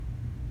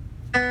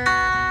How's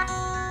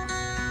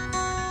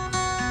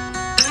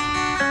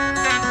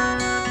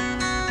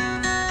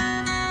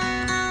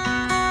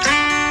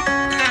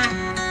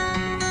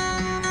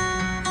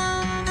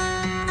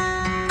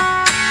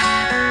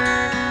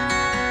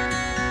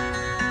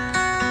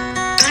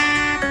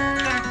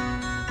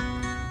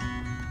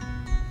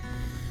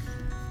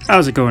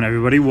it going,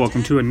 everybody?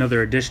 Welcome to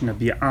another edition of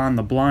Beyond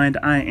the Blind.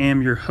 I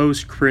am your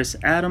host, Chris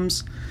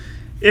Adams.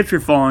 If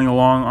you're following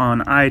along on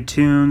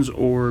iTunes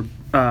or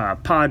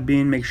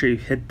Podbean, make sure you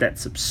hit that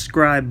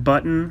subscribe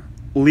button.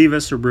 Leave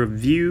us a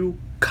review,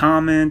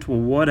 comment,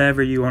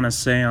 whatever you want to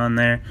say on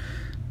there.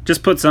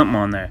 Just put something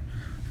on there.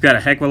 We've got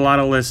a heck of a lot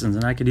of listens,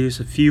 and I could use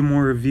a few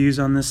more reviews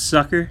on this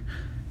sucker.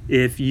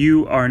 If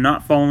you are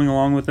not following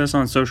along with us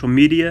on social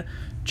media,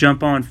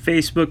 jump on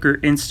Facebook or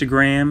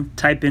Instagram,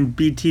 type in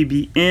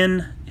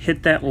BTBN,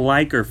 hit that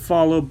like or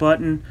follow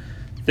button.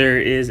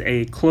 There is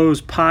a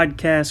closed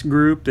podcast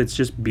group that's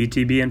just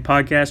BTBN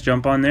Podcast.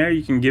 Jump on there.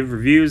 You can give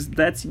reviews.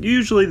 That's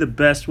usually the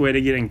best way to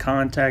get in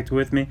contact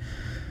with me.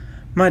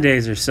 My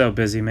days are so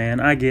busy, man.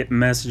 I get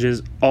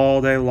messages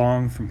all day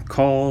long from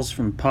calls,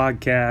 from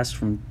podcasts,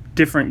 from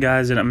different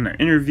guys that I'm going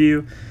to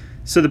interview.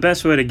 So the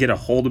best way to get a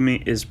hold of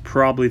me is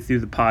probably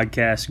through the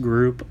podcast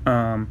group.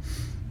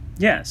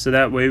 So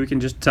that way we can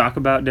just talk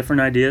about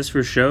different ideas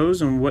for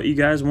shows and what you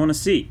guys want to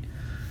see.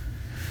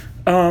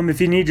 If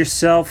you need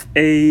yourself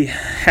a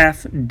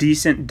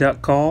half-decent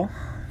duck call,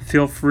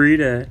 feel free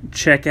to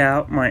check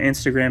out my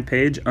Instagram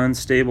page,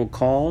 Unstable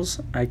Calls.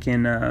 I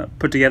can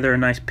put together a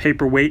nice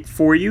paperweight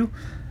for you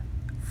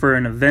for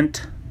an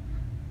event,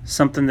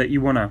 something that you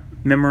want to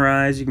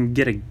memorize. You can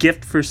get a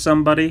gift for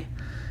somebody,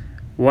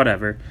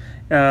 whatever.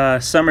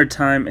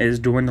 Summertime is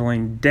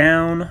dwindling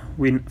down.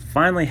 We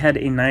finally had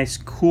a nice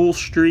cool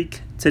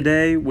streak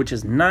today, which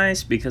is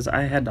nice because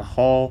I had to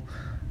haul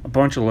a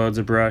bunch of loads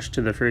of brush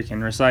to the freaking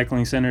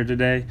recycling center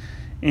today,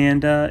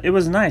 and it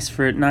was nice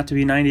for it not to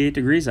be 98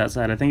 degrees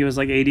outside. I think it was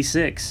like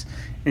 86.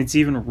 It's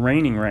even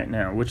raining right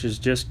now, which is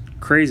just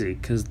crazy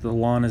because the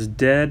lawn is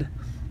dead.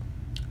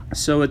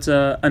 So it's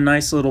a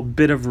nice little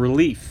bit of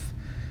relief.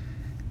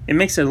 It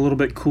makes it a little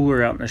bit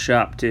cooler out in the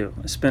shop too.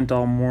 I spent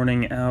all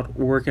morning out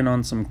working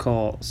on some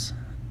calls.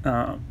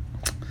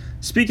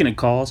 Speaking of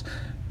calls,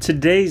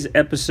 today's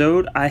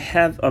episode, I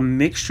have a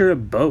mixture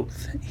of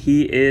both.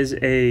 He is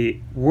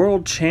a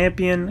world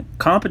champion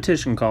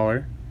competition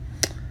caller.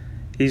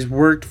 He's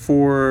worked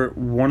for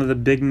one of the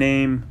big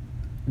name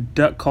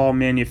duck call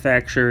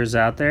manufacturers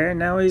out there, and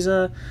now he's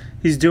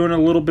doing a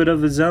little bit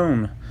of his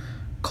own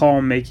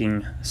call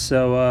making.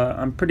 So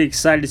I'm pretty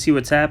excited to see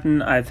what's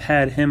happening. I've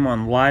had him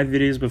on live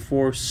videos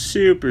before.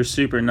 Super,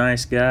 super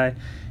nice guy.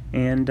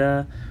 And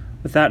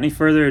without any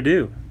further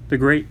ado, the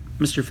great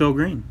Mr. Phil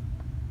Green.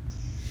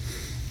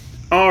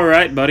 All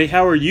right, buddy.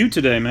 How are you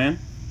today, man?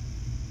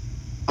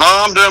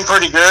 I'm doing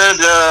pretty good.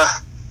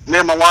 Me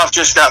and my wife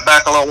just got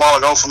back a little while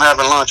ago from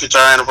having lunch. It's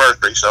our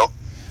anniversary, so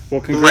we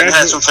went and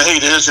had some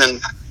fajitas,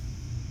 and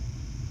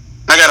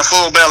I got a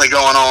full belly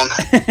going on.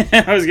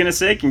 I was gonna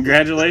say,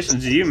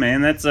 congratulations to you,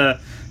 man. That's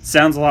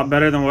sounds a lot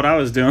better than what I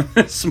was doing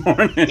this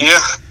morning. Yeah,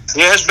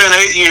 it's been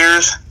 8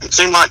 years. It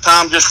seemed like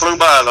time just flew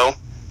by, though.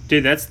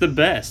 Dude, that's the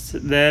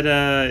best. That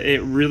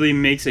it really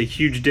makes a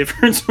huge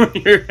difference when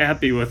you're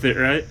happy with it,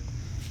 right?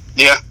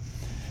 Yeah.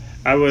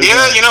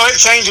 It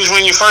changes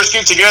when you first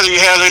get together. You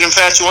have that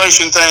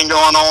infatuation thing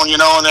going on,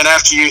 and then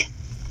after you've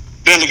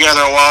been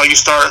together a while, you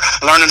start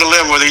learning to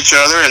live with each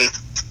other, and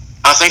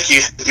I think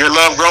your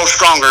love grows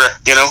stronger,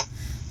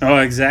 Oh,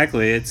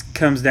 exactly. It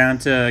comes down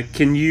to,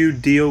 can you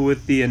deal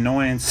with the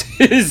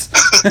annoyances?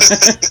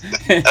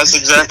 That's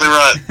exactly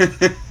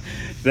right.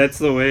 That's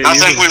the way. I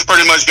think we've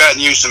pretty much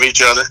gotten used to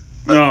each other.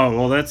 Oh,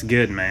 well, that's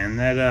good, man.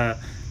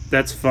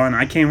 That's fun.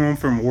 I came home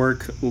from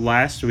work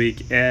last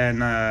week,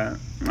 and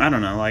I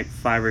don't know, like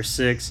 5 or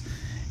 6,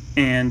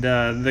 and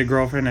the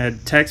girlfriend had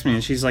texted me,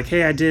 and she's like,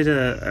 "Hey, I did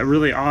a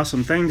really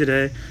awesome thing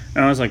today,"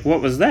 and I was like,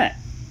 "What was that?"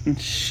 And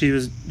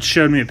she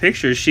showed me a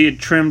picture. She had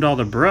trimmed all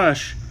the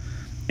brush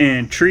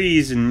and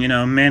trees, and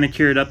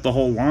manicured up the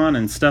whole lawn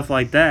and stuff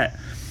like that.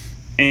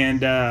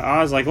 And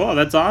I was like, "Well,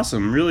 that's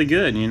awesome, really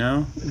good." What'd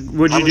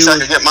you do? I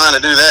could get mine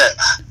to do that.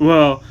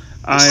 Well,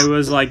 I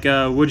was like,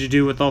 "What'd you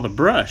do with all the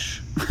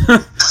brush?"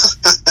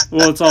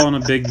 Well, it's all in a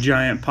big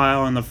giant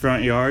pile in the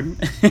front yard.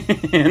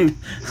 And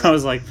I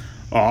was like,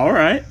 all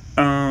right.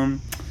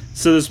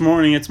 So this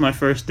morning it's my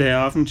first day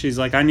off, and she's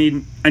like, I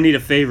need a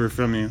favor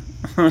from you.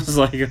 I was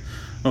like,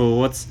 oh,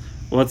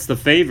 what's the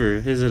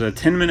favor? Is it a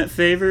 10-minute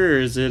favor, or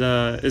is it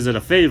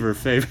a favor?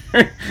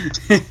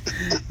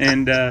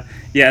 And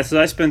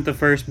so I spent the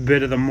first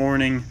bit of the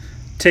morning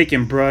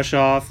taking brush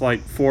off,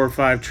 like 4 or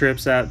 5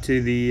 trips out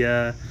to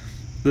the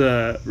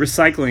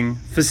recycling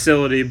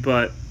facility,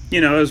 but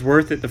it was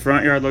worth it. The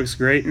front yard looks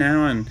great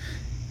now, and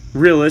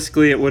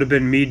realistically it would have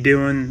been me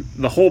doing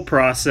the whole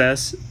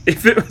process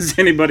if it was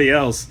anybody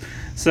else.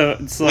 So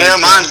it's like, yeah,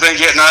 mine's been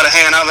getting out of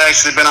hand. I've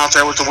actually been out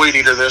there with the weed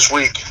eater this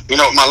week. With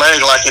my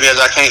leg like it is,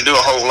 I can't do a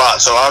whole lot,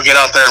 so I'll get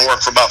out there and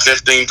work for about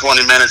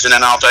 15-20 minutes, and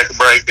then I'll take a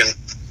break. And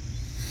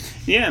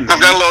Yeah, man.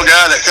 I've got a little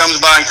guy that comes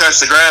by and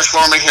cuts the grass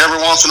for me every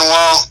once in a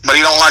while, but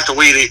he don't like to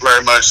weed eat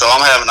very much, so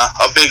I'm having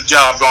a big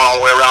job going all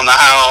the way around the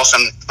house,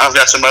 and I've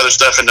got some other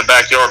stuff in the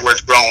backyard where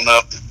it's grown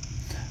up.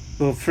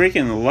 Well,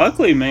 freaking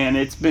luckily, man,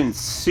 it's been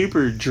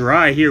super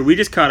dry here. We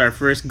just caught our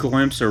first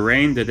glimpse of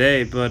rain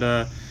today, but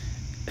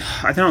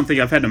I don't think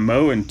I've had to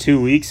mow in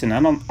 2 weeks, and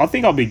I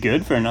think I'll be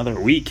good for another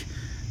week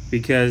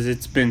because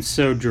it's been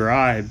so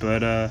dry.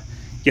 But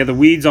yeah, the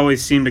weeds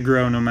always seem to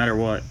grow no matter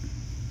what.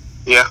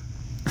 Yeah.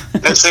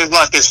 It seems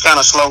like it's kind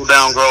of slowed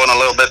down growing a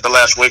little bit the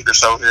last week or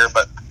so here,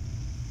 but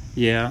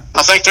yeah,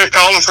 I think they're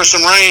calling for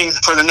some rain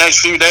for the next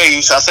few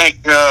days. I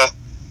think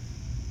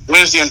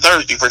Wednesday and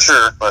Thursday for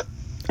sure. But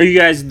are you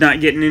guys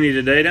not getting any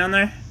today down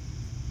there?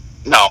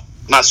 No,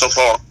 not so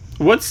far.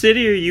 What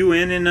city are you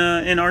in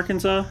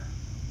Arkansas?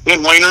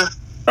 In Weiner.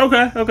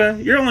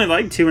 Okay. You're only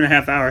like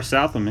 2.5 hours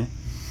south of me.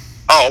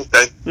 Oh,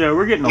 okay. Yeah,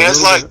 we're getting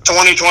it's like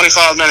 20,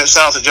 25 minutes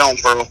south of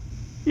Jonesboro.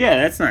 Yeah,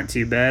 that's not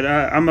too bad.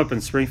 I'm up in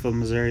Springfield,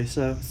 Missouri,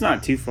 so it's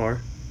not too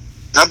far.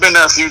 I've been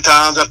there a few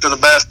times up to the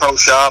Bass Pro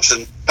Shops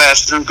and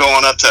passed through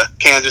going up to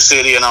Kansas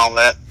City and all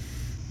that.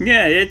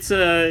 Yeah, it's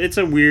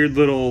a weird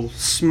little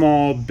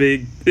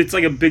it's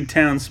like a big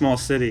town, small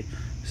city.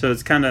 So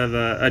it's kind of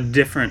a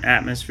different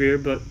atmosphere,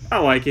 but I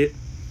like it.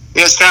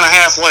 It's kind of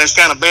halfway. It's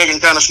kind of big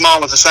and kind of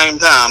small at the same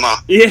time,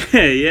 huh?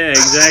 Yeah,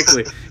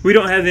 exactly. We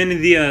don't have any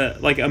of the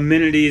like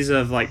amenities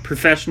of like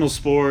professional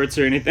sports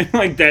or anything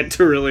like that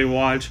to really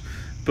watch.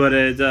 But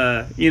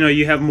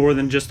you have more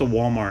than just a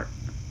Walmart.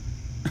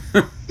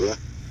 Yeah.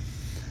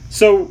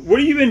 So, what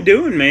have you been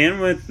doing, man,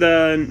 with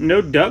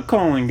no duck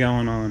calling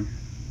going on?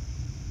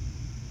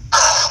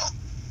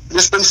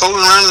 Just been fooling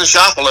around in the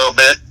shop a little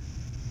bit.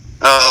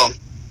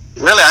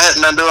 Really, I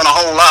hadn't been doing a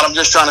whole lot. I'm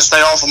just trying to stay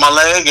off of my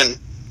leg and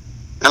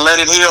let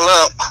it heal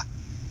up.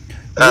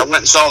 I went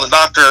and saw the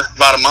doctor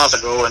about a month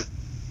ago, and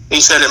he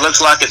said it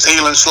looks like it's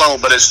healing slow,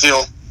 but it's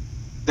still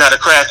got a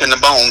crack in the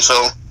bone,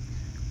 so...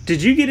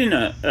 Did you get in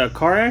a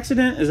car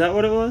accident? Is that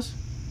what it was?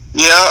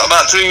 Yeah,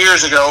 about 2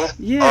 years ago.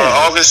 Yeah.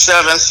 August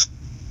 7th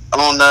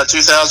on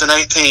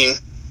 2018,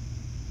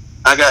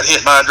 I got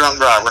hit by a drunk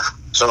driver.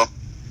 So,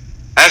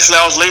 actually,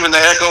 I was leaving the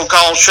Echo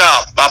Call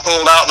shop. I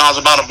pulled out, and I was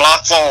about a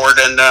block forward,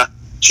 and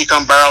she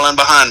come barreling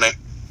behind me.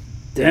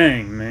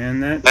 Dang,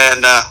 man. And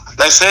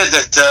they said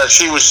that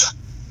she was,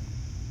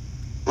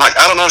 like,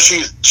 I don't know if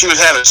she was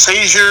having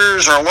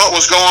seizures or what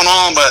was going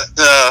on,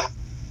 but...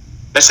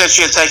 They said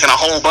she had taken a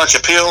whole bunch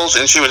of pills,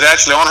 and she was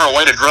actually on her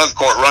way to drug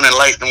court running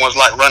late and was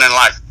running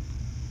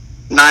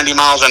 90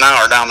 miles an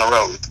hour down the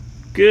road.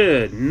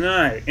 Good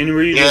night. And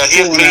were you it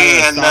hit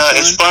me, and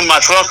it spun my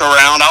truck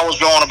around. I was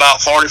going about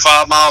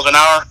 45 miles an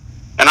hour,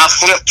 and I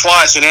flipped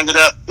twice and ended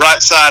up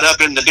right side up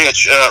in the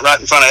ditch right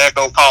in front of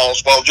Echo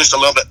Calls, well, just a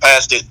little bit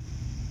past it,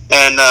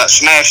 and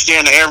smashed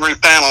into every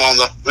panel on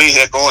the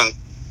vehicle, and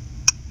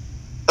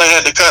they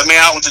had to cut me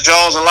out with the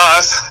jaws of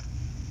life.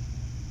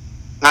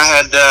 I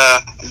had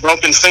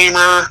broken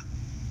femur,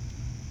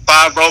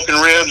 5 broken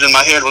ribs, and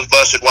my head was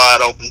busted wide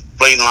open,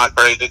 bleeding like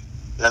crazy.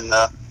 And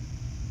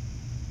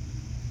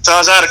so I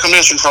was out of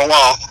commission for a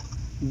while.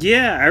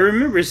 Yeah, I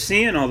remember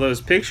seeing all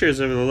those pictures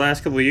over the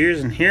last couple of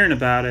years and hearing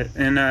about it.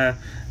 And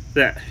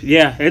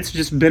it's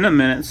just been a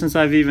minute since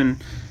I've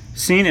even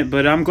seen it.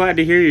 But I'm glad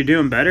to hear you're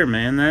doing better,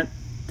 man.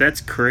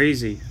 That's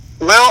crazy.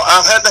 Well,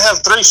 I've had to have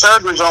 3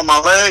 surgeries on my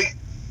leg,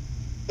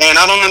 and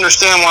I don't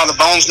understand why the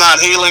bone's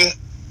not healing.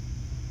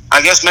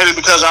 I guess maybe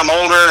because I'm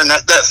older, and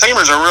that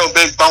femur's a real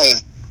big bone.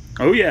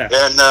 Oh, yeah.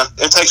 And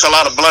it takes a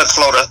lot of blood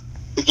flow to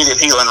get it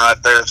healing right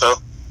there. So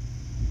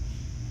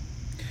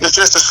it's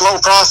just a slow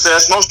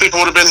process. Most people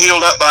would have been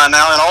healed up by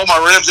now, and all my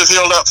ribs have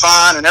healed up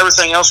fine, and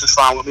everything else is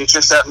fine with me. It's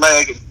just that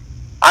leg. And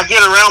I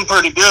get around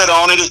pretty good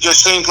on it. It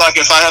just seems like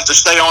if I have to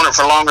stay on it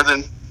for longer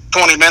than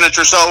 20 minutes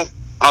or so,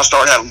 I'll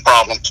start having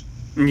problems.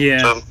 Yeah.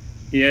 So,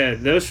 yeah,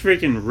 those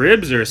freaking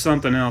ribs are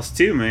something else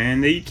too,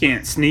 man. You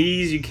can't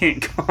sneeze, you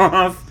can't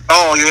cough.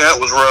 Oh, yeah,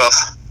 it was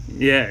rough.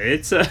 Yeah,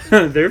 it's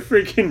they're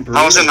freaking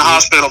brutal. I was in the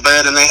hospital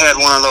bed, and they had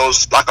one of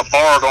those, like a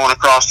bar going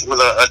across with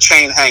a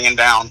chain hanging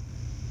down.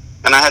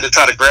 And I had to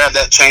try to grab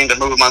that chain to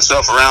move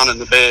myself around in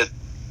the bed.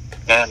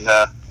 And,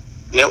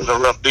 it was a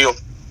rough deal.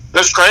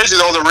 It's crazy,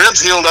 though. The ribs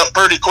healed up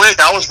pretty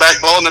quick. I was back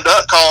blowing the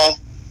duck call.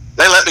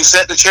 They let me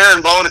sit in the chair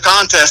and blow in the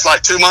contest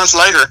like 2 months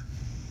later.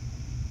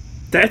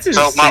 That's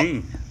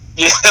insane.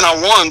 And I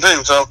won,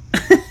 too, so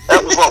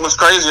that was what was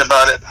crazy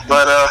about it.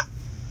 But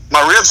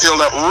my ribs healed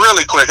up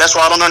really quick. That's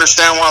why I don't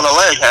understand why the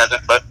leg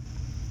hasn't, but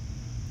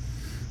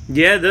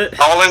yeah,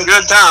 all in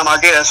good time, I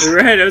guess.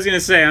 Right, I was going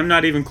to say, I'm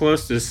not even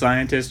close to a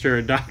scientist or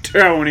a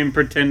doctor. I won't even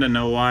pretend to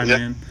know why,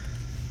 man.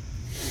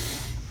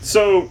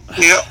 So,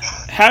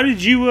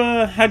 how'd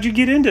you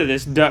get into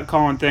this duck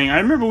calling thing? I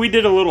remember we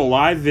did a little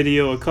live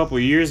video a couple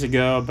years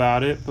ago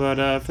about it,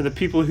 but for the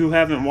people who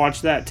haven't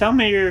watched that, tell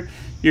me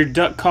your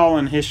duck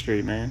calling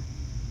history, man.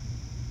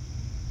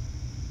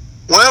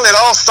 Well, it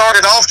all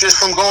started off just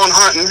from going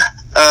hunting.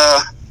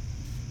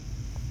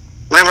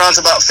 Whenever I was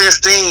about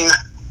 15,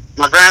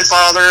 my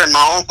grandfather and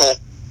my uncle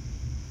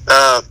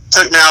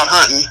took me out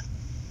hunting,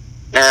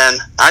 and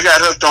I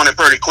got hooked on it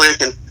pretty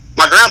quick. And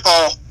my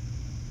grandpa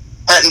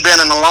hadn't been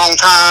in a long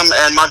time,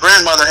 and my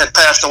grandmother had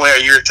passed away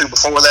a year or two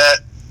before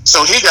that,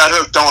 so he got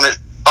hooked on it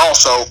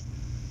also.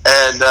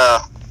 And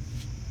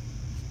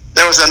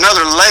there was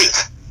another lake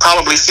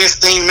probably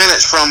 15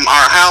 minutes from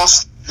our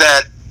house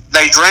that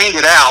they drained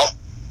it out,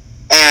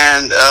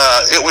 and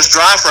it was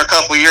dry for a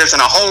couple of years,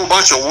 and a whole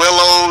bunch of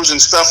willows and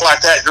stuff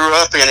like that grew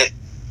up in it,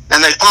 and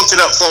they pumped it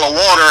up full of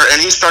water,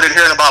 and he started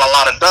hearing about a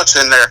lot of ducks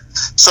in there.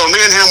 So me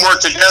and him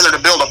worked together to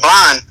build a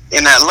blind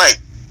in that lake.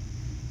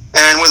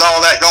 And with all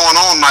that going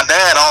on, my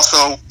dad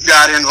also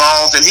got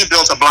involved, and he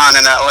built a blind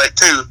in that lake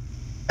too.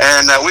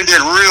 And we did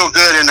real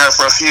good in there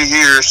for a few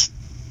years.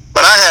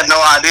 But I had no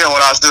idea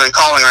what I was doing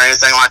calling or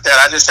anything like that.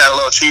 I just had a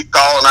little cheap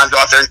call, and I'd go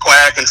out there and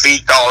quack and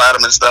feed call at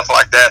them and stuff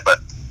like that.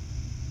 But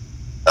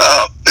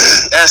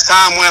as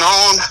time went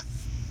on,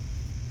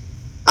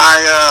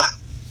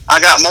 I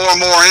got more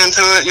and more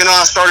into it. You know,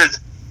 I started,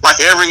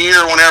 like, every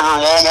year whenever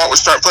Walmart would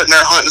start putting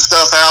their hunting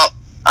stuff out,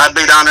 I'd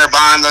be down there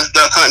buying the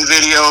duck hunting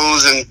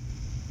videos, and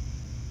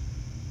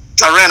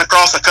I ran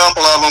across a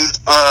couple of them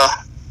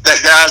that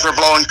guys were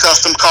blowing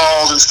custom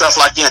calls and stuff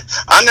like that.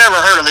 I never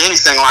heard of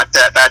anything like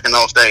that back in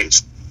those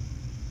days.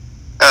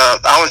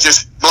 I was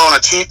just blowing a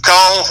cheap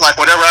call, like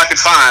whatever I could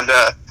find.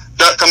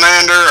 Duck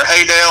Commander, or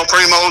Haydale,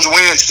 Primo's,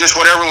 Winch, just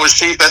whatever was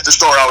cheap at the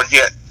store I would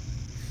get.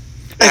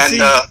 And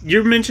see,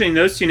 you're mentioning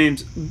those two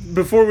names.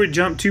 Before we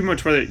jump too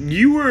much further, are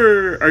you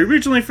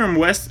originally from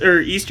West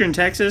or Eastern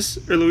Texas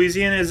or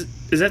Louisiana?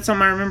 Is that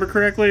something I remember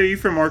correctly? Or are you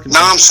from Arkansas?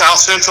 No, I'm South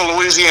Central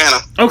Louisiana.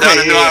 Okay, down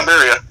in New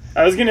Iberia.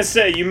 I was gonna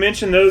say, you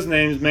mentioned those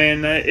names,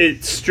 man.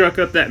 It struck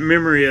up that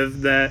memory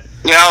of that.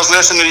 Yeah, I was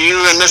listening to you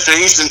and Mr.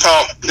 Easton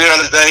talk the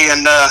other day,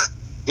 and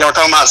y'all were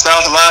talking about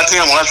south of I-10.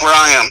 Well, that's where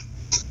I am.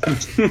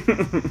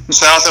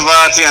 South of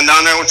I-10,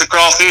 down there with the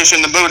crawfish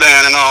and the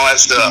boudin and all that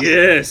stuff.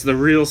 Yes, the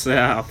real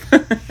South.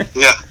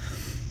 Yeah.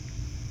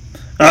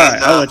 All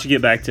right, I'll let you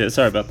get back to it.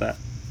 Sorry about that.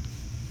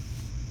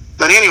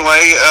 But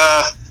anyway,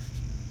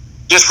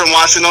 just from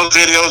watching those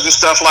videos and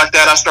stuff like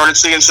that, I started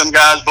seeing some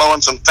guys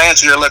blowing some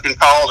fancier looking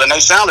calls, and they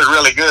sounded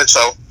really good.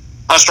 So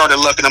I started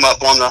looking them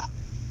up on the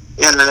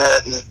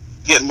internet and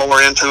getting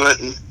more into it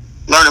and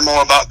learning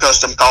more about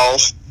custom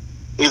calls.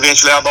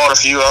 Eventually, I bought a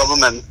few of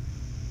them, and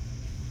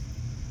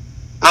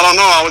I don't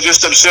know, I was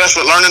just obsessed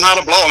with learning how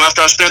to blow them.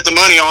 After I spent the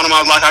money on them, I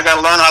was like, I got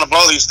to learn how to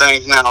blow these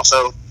things now.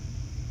 So,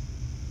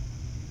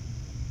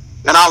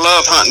 and I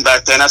loved hunting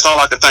back then. That's all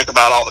I could think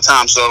about all the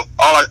time. So,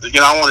 I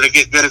wanted to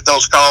get good at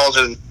those calls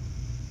and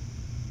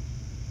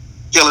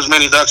kill as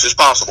many ducks as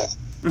possible.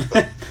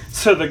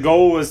 So the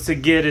goal was to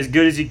get as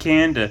good as you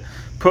can to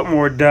put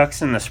more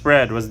ducks in the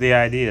spread was the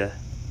idea.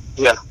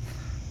 Yeah.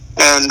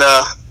 And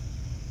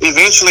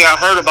eventually I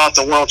heard about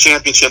the World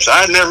Championships.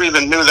 I never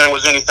even knew there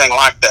was anything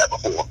like that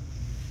before.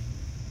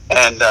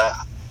 And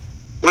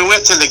we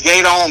went to the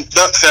Gaydon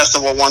Duck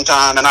Festival one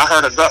time, and I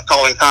heard a duck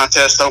calling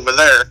contest over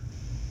there.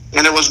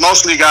 And it was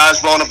mostly guys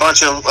blowing a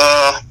bunch of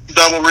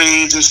double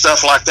reeds and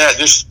stuff like that,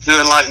 just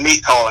doing like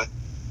meat calling.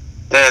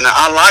 And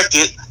I liked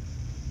it.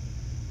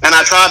 And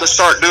I tried to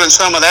start doing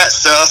some of that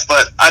stuff,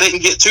 but I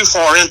didn't get too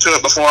far into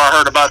it before I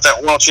heard about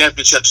that World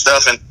Championship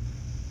stuff. And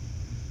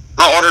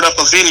I ordered up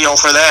a video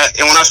for that.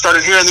 And when I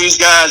started hearing these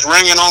guys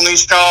ringing on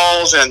these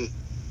calls and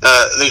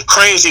the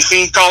crazy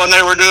feed calling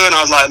they were doing,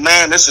 I was like,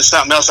 man, this is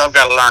something else. I've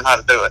got to learn how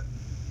to do it.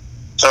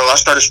 So I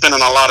started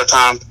spending a lot of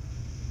time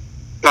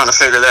trying to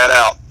figure that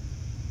out.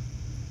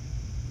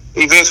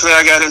 Eventually,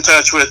 I got in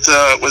touch with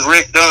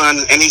Rick Dunn,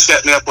 and he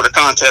set me up with a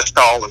contest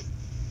call, and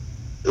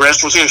the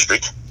rest was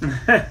history.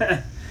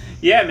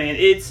 Yeah, man,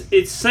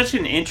 it's such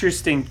an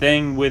interesting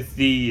thing with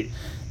the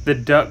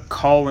duck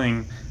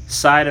calling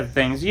side of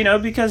things,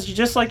 because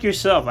just like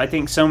yourself, I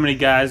think so many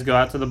guys go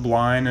out to the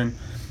blind and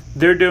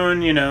they're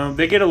doing,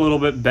 they get a little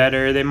bit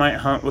better. They might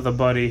hunt with a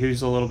buddy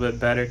who's a little bit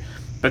better.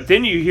 But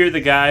then you hear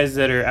the guys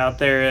that are out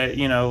there at,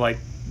 like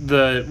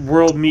the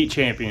World Meat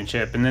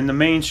Championship and then the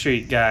Main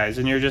Street guys,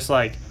 and you're just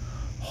like,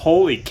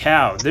 holy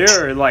cow,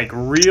 there are like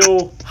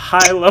real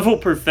high-level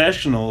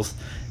professionals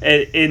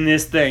in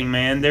this thing,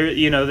 man.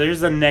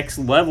 There's a next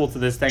level to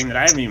this thing that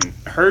I haven't even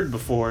heard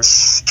before.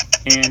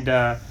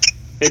 And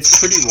it's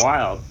pretty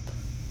wild.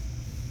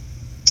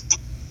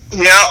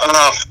 Yeah,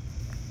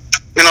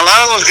 and a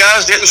lot of those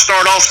guys didn't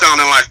start off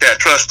sounding like that,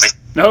 trust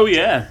me. Oh,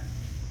 yeah.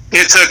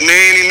 It took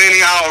many,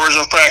 many hours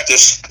of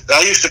practice.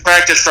 I used to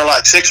practice for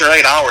like 6 or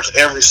 8 hours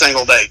every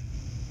single day.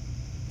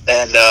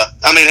 And,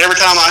 every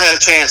time I had a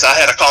chance, I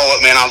had a call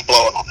up, man, I was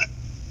blowing on it.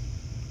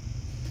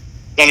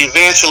 And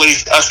eventually,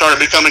 I started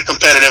becoming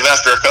competitive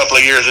after a couple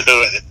of years of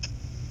doing it.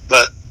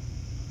 But,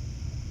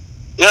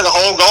 yeah, the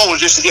whole goal was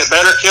just to get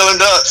better at killing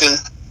ducks. And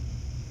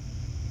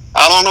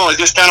I don't know, it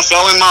just kind of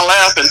fell in my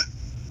lap. And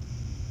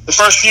the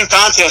first few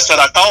contests that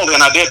I called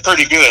in, I did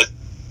pretty good.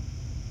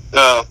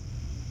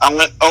 I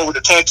went over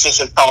to Texas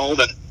and called,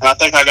 and I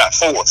think I got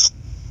 4th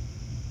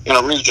in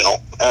a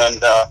regional.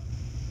 And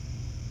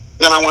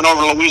then I went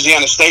over to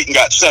Louisiana State and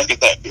got 2nd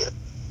that year.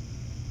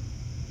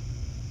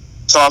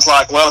 So I was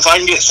like, well, if I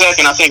can get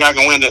 2nd, I think I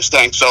can win this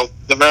thing. So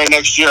the very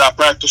next year, I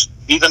practiced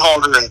even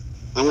harder and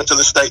I went to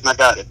the state and I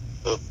got it.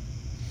 So.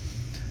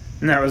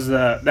 And that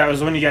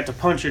was when you got to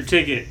punch your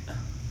ticket.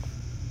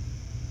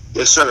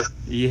 Yes, sir.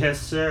 Yes,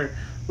 sir.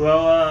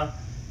 Well,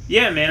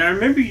 yeah, man, I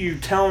remember you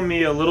telling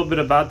me a little bit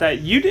about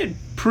that. You did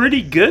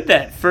pretty good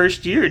that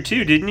first year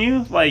too, didn't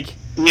you? Like,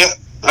 yeah,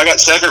 I got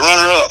second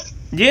runner up.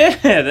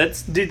 Yeah,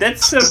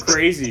 that's so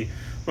crazy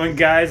when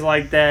guys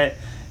like that,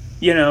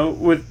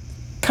 with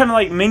kind of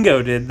like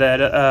Mingo did that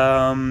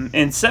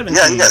in 17.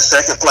 Yeah, he got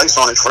second place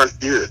on his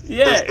first year.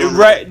 Yeah,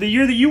 right. The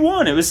year that you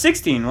won, it was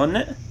 16, wasn't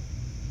it?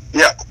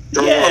 Yeah.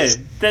 Yeah,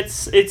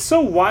 it's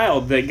so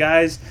wild that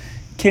guys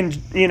can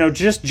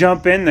just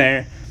jump in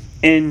there,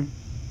 and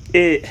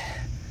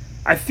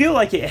I feel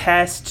like it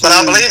has to. But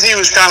I believe he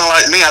was kind of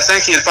like me. I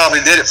think he had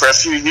probably did it for a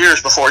few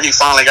years before he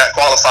finally got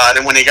qualified,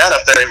 and when he got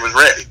up there, he was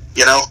ready.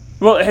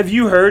 Well, have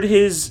you heard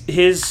his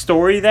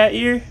story that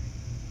year?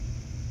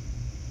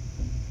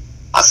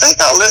 I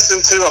think I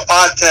listened to a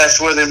podcast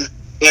with him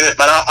in it,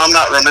 but I'm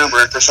not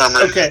remembering for some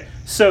reason. Okay,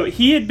 so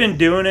he had been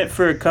doing it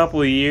for a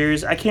couple of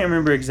years. I can't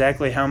remember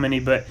exactly how many,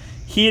 but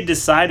he had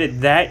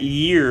decided that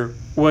year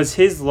was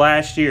his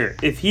last year.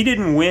 If he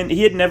didn't win,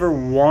 he had never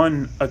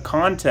won a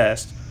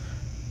contest.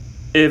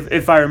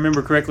 If I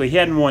remember correctly, he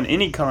hadn't won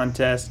any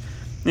contest.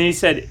 And he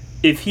said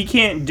if he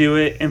can't do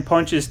it and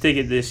punch his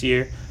ticket this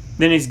year,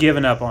 then he's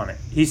given up on it.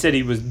 He said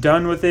he was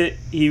done with it.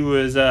 It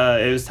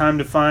was time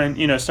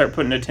to start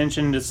putting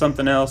attention to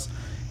something else.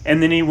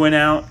 And then he went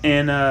out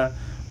and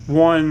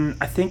won,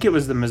 I think it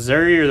was the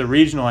Missouri or the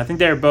regional. I think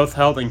they were both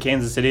held in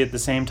Kansas City at the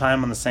same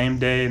time on the same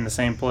day in the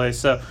same place.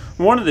 So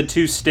one of the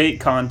two state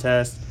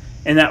contests,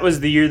 and that was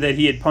the year that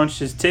he had punched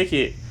his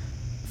ticket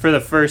for the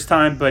first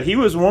time. But he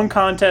was one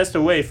contest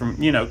away from,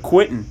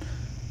 quitting.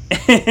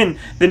 And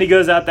then he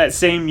goes out that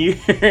same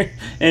year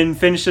and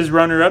finishes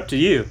runner-up to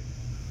you.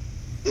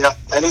 Yeah,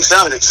 and he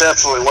sounded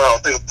exceptionally well,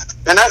 too.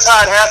 And that's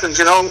how it happens,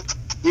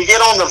 You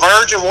get on the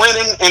verge of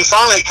winning, and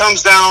finally it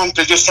comes down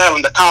to just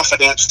having the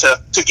confidence to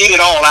get it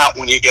all out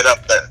when you get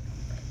up there.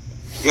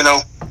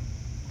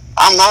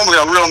 I'm normally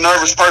a real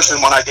nervous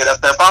person when I get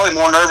up there, probably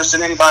more nervous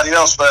than anybody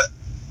else, but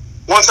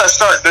once I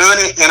start doing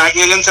it and I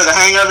get into the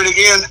hang of it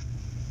again,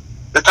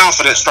 the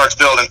confidence starts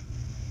building.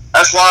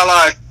 That's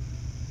why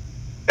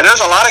and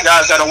there's a lot of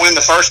guys that'll win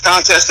the first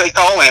contest they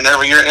call in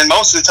every year, and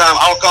most of the time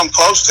I'll come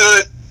close to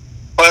it,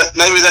 but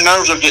maybe the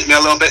nerves will get me a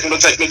little bit, and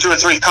it'll take me 2 or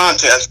 3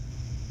 contests.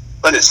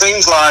 But it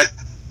seems like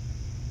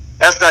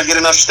after I get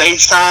enough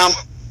stage time,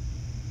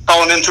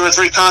 calling in 2 or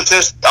 3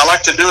 contests, I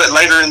like to do it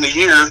later in the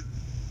year.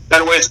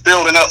 That way it's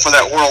building up for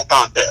that world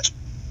contest.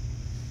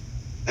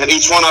 And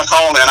each one I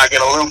call in, I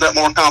get a little bit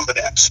more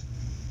confidence.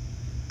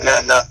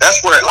 And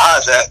that's where it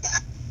lies at.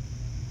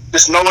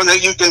 Just knowing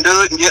that you can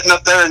do it and getting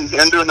up there and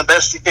doing the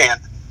best you can.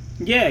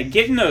 Yeah,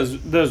 getting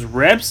those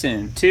reps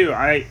in, too.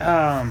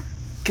 I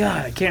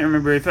can't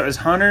remember if it was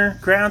Hunter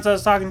Grounds I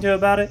was talking to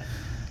about it.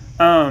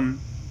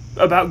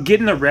 About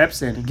getting the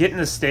reps in and getting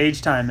the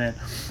stage time in.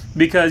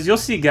 Because you'll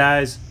see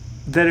guys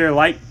that are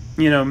like,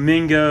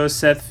 Mingo,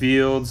 Seth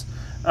Fields,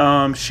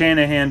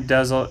 Shanahan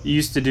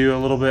used to do a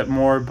little bit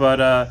more,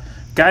 but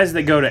guys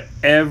that go to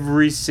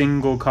every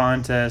single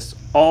contest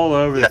all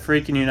over the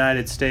freaking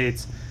United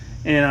States.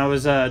 And I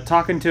was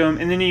talking to him,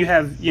 and then you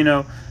have,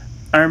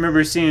 I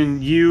remember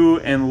seeing you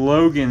and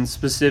Logan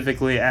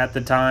specifically at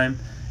the time,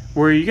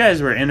 where you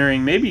guys were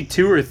entering maybe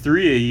 2 or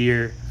 3 a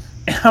year.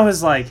 And I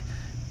was like,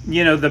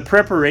 the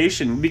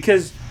preparation,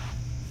 because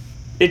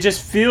it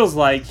just feels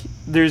like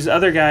there's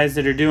other guys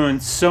that are doing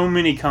so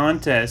many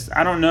contests.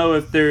 I don't know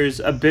if there's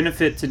a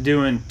benefit to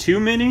doing too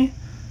many,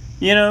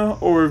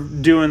 or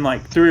doing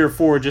like 3 or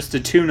 4 just to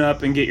tune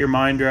up and get your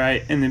mind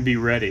right and then be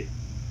ready.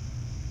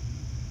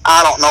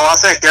 I don't know. I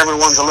think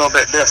everyone's a little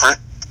bit different.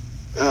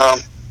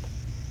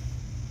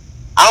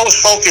 I was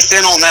focused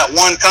in on that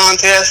one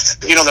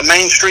contest, the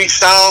Main Street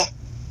style,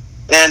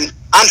 and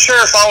I'm sure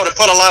if I would have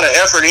put a lot of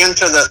effort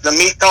into the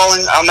meat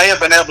calling, I may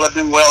have been able to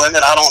do well in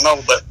it. I don't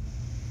know, but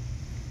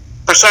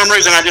for some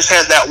reason I just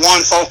had that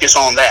one focus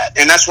on that,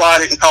 and that's why I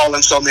didn't call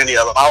in so many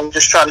of them. I would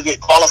just try to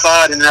get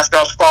qualified, and then after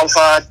I was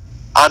qualified,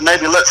 I'd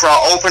maybe look for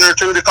an open or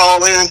 2 to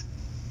call in,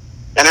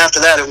 and after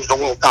that it was the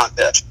world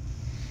contest.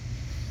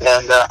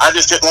 And I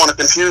just didn't want to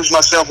confuse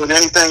myself with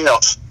anything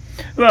else.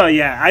 Well,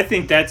 yeah, I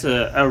think that's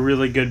a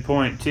really good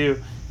point,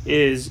 too,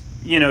 is,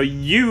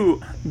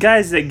 you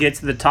guys that get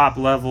to the top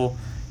level,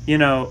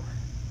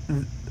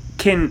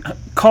 can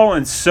call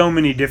in so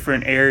many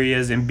different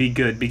areas and be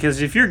good.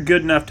 Because if you're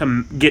good enough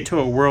to get to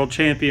a world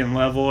champion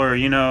level or,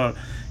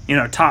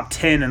 top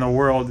 10 in the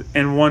world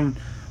in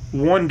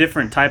one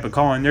different type of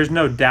calling, there's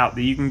no doubt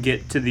that you can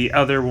get to the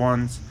other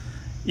ones,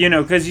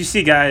 because you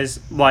see guys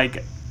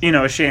like,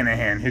 a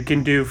Shanahan who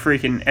can do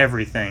freaking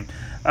everything.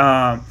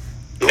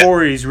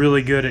 Corey's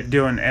really good at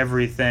doing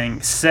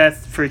everything.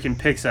 Seth freaking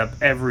picks up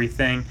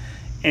everything.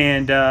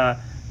 And,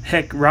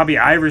 heck, Robbie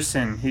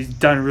Iverson, he's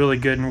done really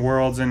good in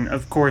Worlds. And,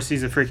 of course,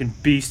 he's a freaking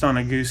beast on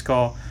a goose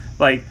call.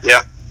 Like,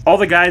 all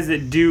the guys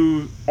that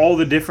do all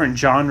the different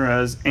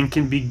genres and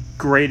can be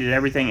great at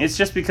everything, it's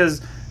just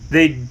because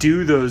they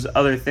do those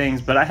other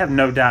things, but I have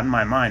no doubt in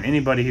my mind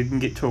anybody who can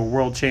get to a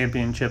world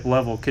championship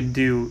level could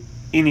do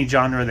any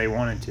genre they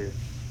wanted to.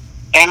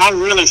 And I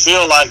really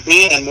feel like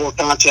being in more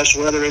contests,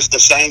 whether it's the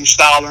same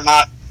style or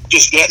not,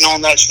 just getting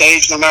on that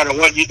stage, no matter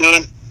what you're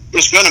doing,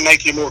 it's going to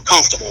make you more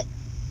comfortable.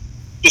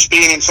 Just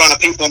being in front of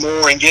people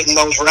more and getting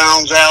those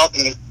rounds out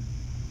and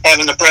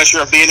having the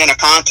pressure of being in a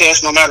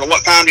contest, no matter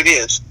what kind it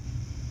is,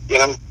 you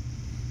know.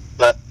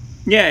 But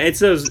yeah, it's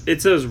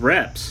those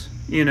reps.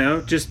 You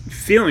know, just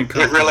feeling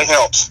comfortable. It really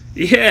helps.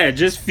 Yeah,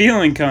 just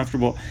feeling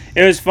comfortable.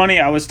 It was funny.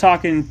 I was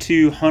talking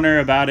to Hunter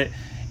about it,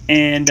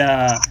 and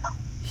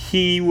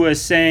he was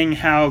saying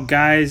how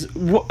guys...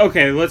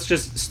 Okay, let's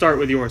just start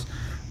with yours.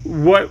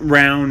 What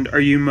round are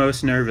you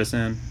most nervous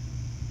in?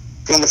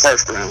 In the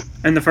first round.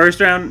 In the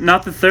first round?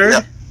 Not the third?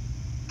 Yep.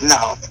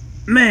 No.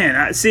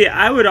 Man,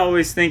 I would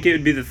always think it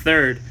would be the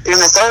third. In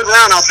the third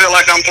round, I feel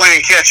like I'm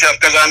playing catch-up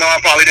because I know I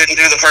probably didn't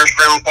do the first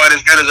round quite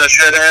as good as I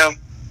should have.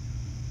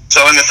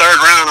 So in the third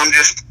round, I'm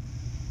just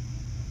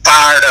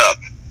fired up.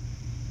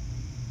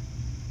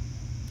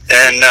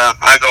 And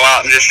I go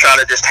out and just try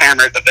to just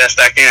hammer it the best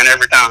I can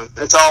every time.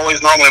 It's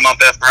always normally my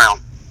best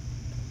round.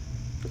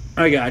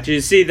 I got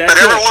you. See, that's...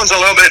 But everyone's a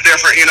little bit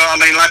different, you know. I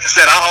mean, like I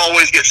said, I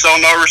always get so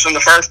nervous in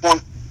the first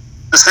one.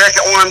 The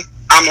second one,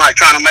 I'm like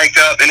trying to make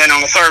up. And then on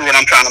the third one,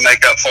 I'm trying to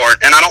make up for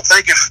it. And I don't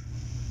think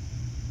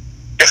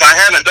if I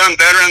haven't done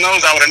better in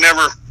those, I would have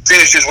never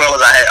finished as well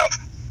as I have.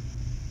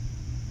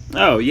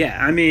 Oh, yeah.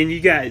 I mean,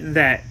 you got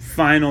that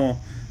final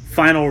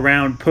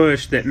round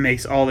push that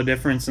makes all the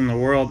difference in the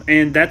world.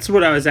 And that's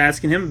what I was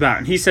asking him about.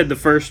 And he said the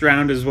first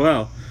round as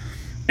well.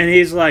 And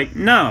he's like,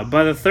 no,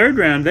 by the third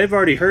round, they've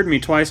already heard me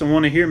twice and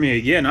want to hear me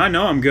again. I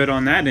know I'm good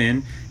on that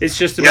end. It's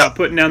just about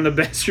putting down the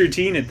best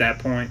routine at that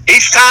point.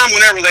 Each time,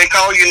 whenever they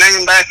call your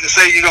name back and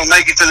say you're going to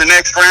make it to the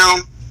next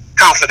round,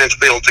 confidence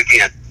builds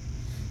again.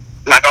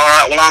 Like, all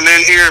right, well, I'm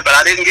in here, but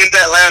I didn't get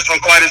that last one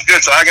quite as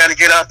good, so I got to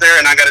get out there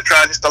and I got to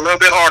try just a little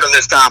bit harder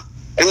this time.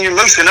 And you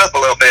loosen up a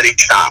little bit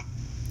each time.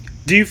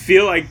 Do you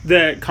feel like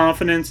that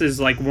confidence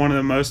is like one of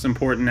the most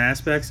important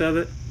aspects of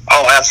it?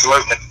 Oh,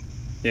 absolutely.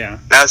 Yeah.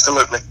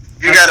 Absolutely.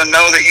 You got to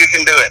know that you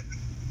can do it.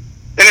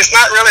 And it's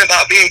not really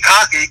about being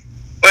cocky,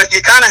 but you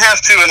kind of have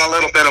to in a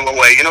little bit of a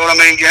way. You know what I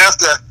mean? You have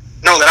to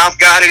know that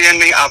I've got it in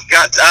me. I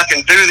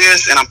can do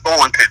this, and I'm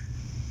going to.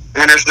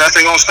 And there's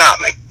nothing going to stop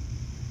me.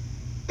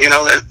 You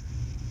know,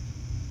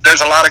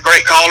 there's a lot of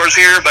great callers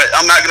here, but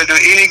I'm not going to do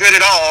any good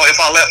at all if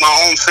I let my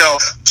own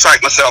self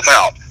psych myself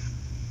out.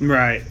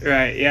 Right.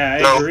 Yeah,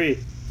 I agree.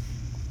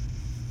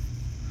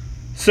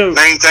 So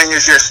main thing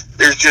is just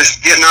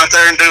getting out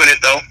there and doing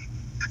it, though.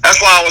 That's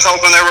why I was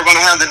hoping they were going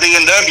to have the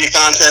D&W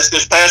contest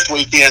this past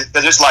weekend,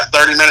 because it's like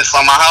 30 minutes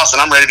from my house,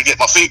 and I'm ready to get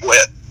my feet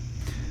wet.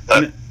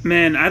 But,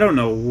 man, I don't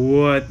know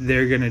what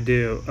they're going to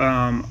do.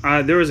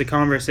 There was a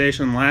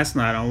conversation last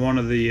night on one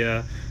of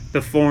the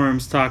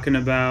forums talking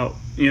about,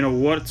 you know,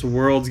 what's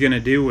World's going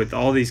to do with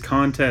all these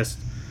contests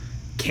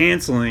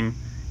canceling,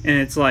 and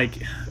it's like,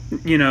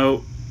 you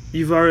know,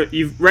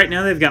 right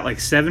now they've got like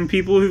 7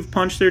 people who've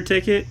punched their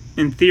ticket,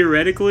 and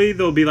theoretically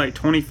there'll be like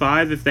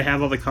 25 if they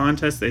have all the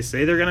contests they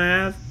say they're gonna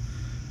have,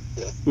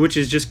 which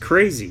is just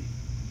crazy.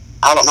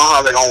 I don't know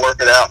how they're gonna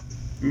work it out.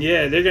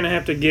 Yeah, they're gonna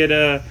have to get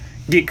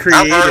creative.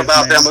 I've heard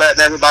about them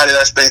letting everybody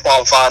that's been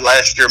qualified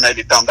last year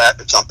maybe come back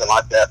or something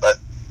like that, but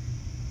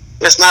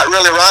it's not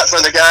really right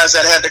for the guys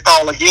that had to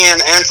call again,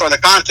 and for the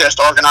contest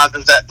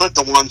organizers that put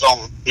the ones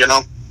on. You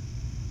know,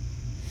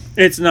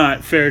 it's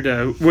not fair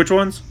to which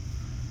ones.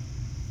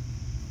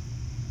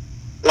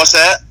 What's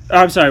that?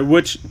 I'm sorry,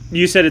 which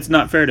you said it's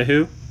not fair to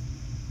who?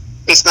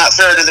 It's not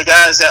fair to the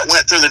guys that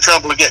went through the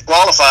trouble to get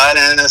qualified,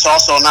 and it's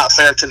also not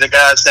fair to the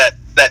guys that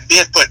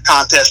did put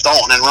contests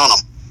on and run them.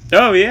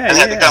 Oh, yeah. And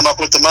had to come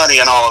up with the money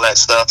and all of that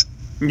stuff.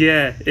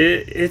 Yeah,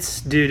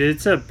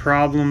 it's a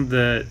problem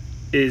that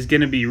is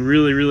going to be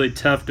really, really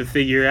tough to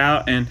figure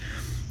out, and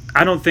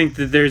I don't think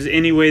that there's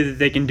any way that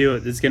they can do it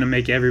that's going to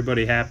make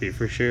everybody happy,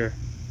 for sure.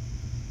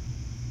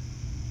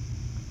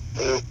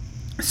 Mm.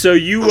 So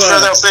I'm sure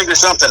they'll figure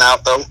something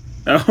out, though.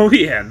 Oh,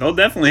 yeah, they'll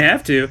definitely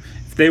have to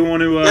if they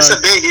want to. It's a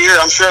big year.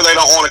 I'm sure they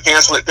don't want to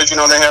cancel it because, you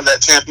know, they have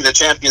that Champion of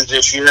Champions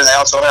this year, and they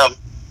also have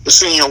the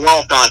Senior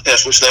World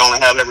Contest, which they only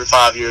have every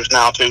 5 years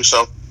now, too.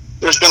 So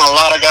there's been a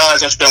lot of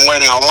guys that's been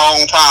waiting a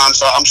long time,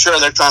 so I'm sure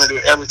they're trying to do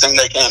everything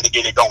they can to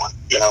get it going,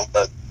 you know.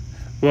 But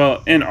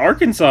well, and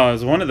Arkansas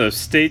is one of those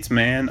states,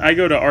 man. I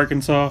go to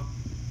Arkansas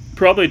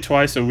probably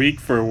twice a week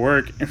for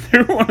work, and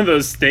they're one of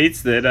those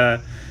states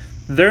that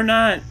they're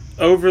not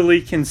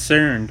overly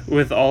concerned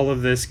with all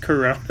of this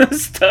corona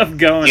stuff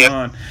going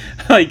on.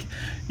 Like,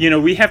 you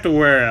know, we have to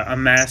wear a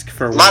mask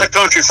for work. A lot of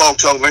country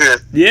folks over here.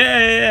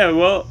 Yeah.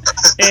 Well,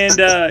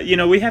 and, you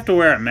know, we have to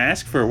wear a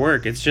mask for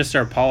work. It's just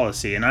our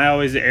policy. And I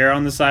always err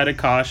on the side of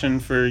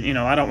caution for, you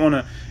know, I don't want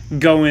to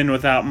go in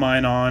without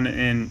mine on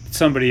and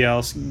somebody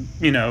else,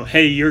 you know,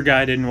 hey, your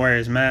guy didn't wear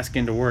his mask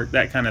into work,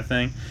 that kind of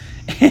thing.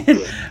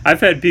 And I've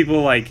had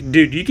people like,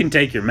 dude, you can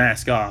take your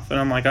mask off. And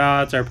I'm like,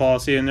 it's our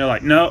policy. And they're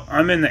like, no,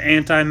 I'm in the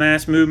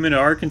anti-mask movement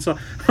of Arkansas.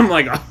 I'm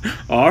like,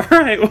 all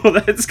right, well,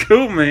 that's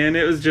cool, man.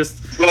 It was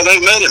just... Well, they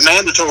made it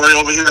mandatory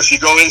over here if you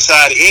go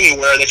inside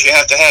anywhere that you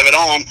have to have it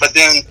on. But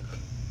then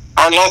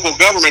our local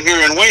government here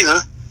in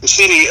Wiener, the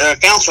city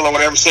council or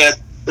whatever, said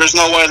there's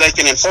no way they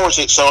can enforce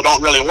it, so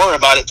don't really worry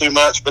about it too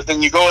much. But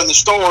then you go in the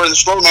store, and the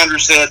store manager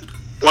said,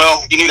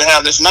 well, you need to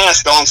have this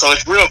mask on, so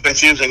it's real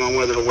confusing on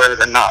whether to wear it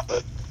or not.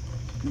 But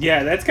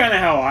yeah, that's kind of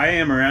how I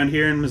am around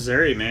here in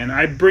Missouri, man.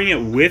 I bring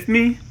it with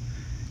me,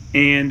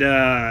 and,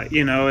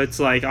 it's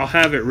like I'll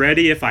have it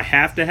ready if I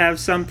have to have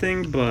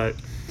something, but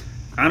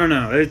I don't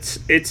know.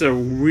 It's a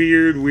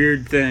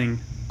weird thing.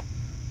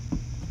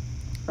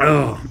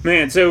 Oh,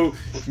 man, so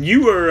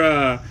you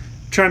were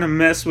trying to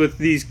mess with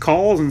these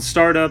calls and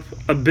start up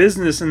a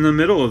business in the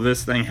middle of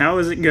this thing. How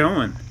is it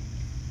going?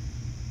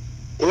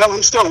 Well,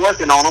 I'm still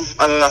working on them.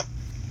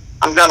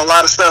 I've got a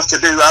lot of stuff to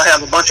do. I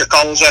have a bunch of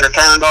calls that are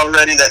turned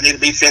already that need to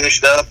be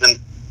finished up, and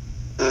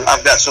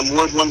I've got some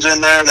wood ones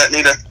in there that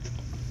need to...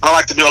 I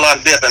like to do a lot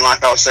of dipping,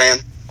 like I was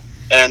saying,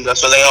 and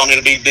so they all need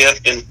to be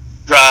dipped and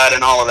dried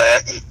and all of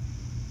that. And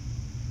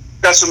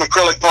got some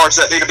acrylic parts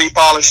that need to be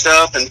polished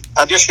up, and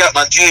I just got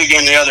my jig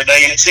in the other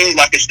day, and it seems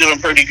like it's doing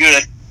pretty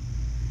good.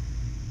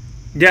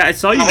 Yeah, I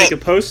saw you make a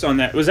post on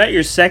that. Was that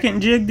your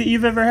second jig that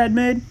you've ever had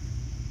made?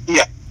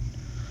 Yeah.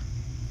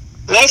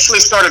 I actually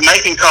started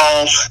making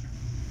calls,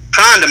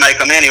 trying to make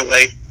them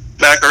anyway,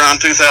 back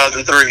around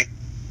 2003.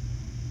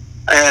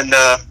 And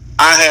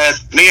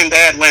me and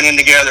Dad went in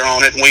together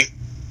on it, and we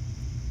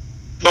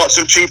bought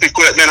some cheap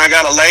equipment. I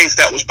got a lathe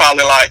that was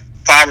probably like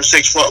 5 or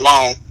 6 foot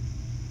long,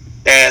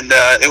 and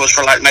it was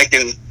for like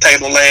making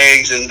table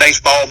legs and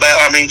baseball bat.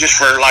 I mean, just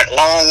for like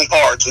long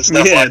parts and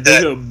stuff like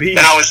that. And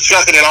I was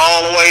chucking it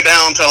all the way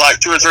down to like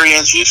 2 or 3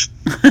 inches.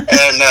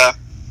 And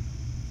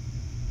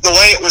the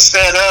way it was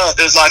set up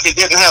is like it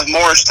didn't have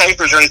Morris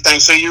tapers or anything,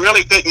 so you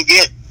really couldn't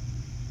get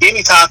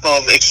any type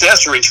of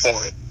accessories for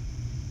it.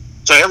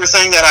 So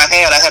everything that I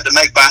had to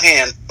make by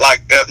hand.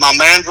 Like my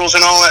mandrels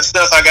and all that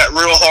stuff, I got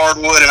real hard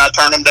wood, and I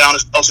turned them down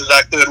as close as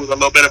I could with a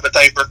little bit of a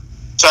taper,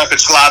 so I could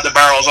slide the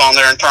barrels on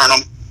there and turn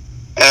them.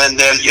 And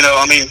then,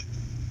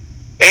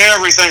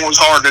 everything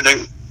was hard to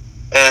do.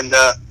 And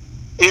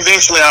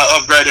eventually I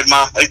upgraded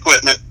my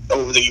equipment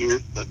over the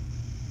years. But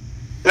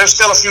there's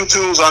still a few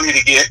tools I need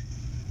to get.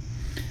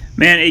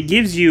 Man, it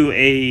gives you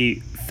a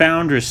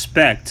found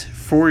respect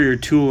for your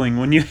tooling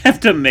when you have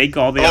to make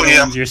all the other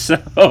ones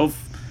yourself.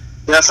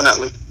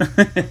 Definitely.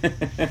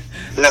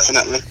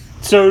 Definitely.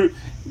 So,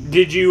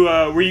 did you,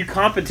 were you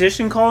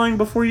competition calling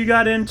before you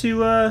got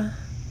into, I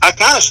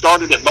kind of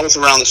started it both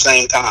around the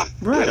same time.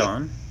 Right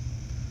on.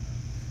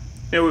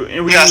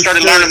 I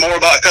started learning more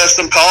about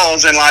custom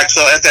calls, and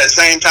so at that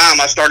same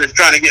time, I started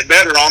trying to get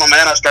better on them,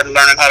 and I started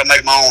learning how to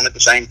make my own at the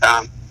same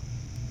time.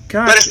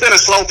 Gotcha. But it's been a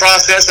slow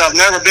process. I've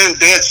never been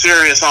dead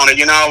serious on it.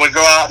 I would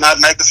go out and I'd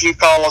make a few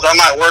calls. I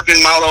might work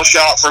in my little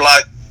shop for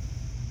like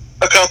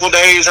a couple of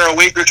days or a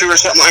week or two or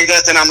something like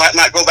that, then I might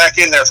not go back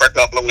in there for a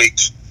couple of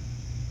weeks.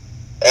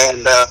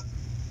 And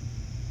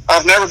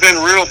I've never been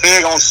real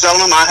big on selling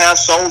them. I have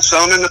sold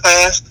some in the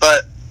past,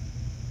 but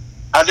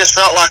I just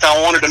felt like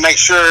I wanted to make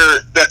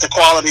sure that the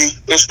quality,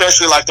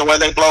 especially like the way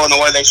they blow and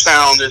the way they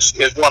sound, is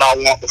what I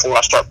want before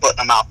I start putting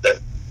them out there.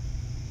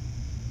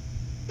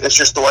 It's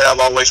just the way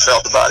I've always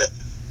felt about it.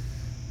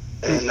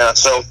 And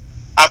so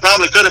I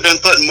probably could have been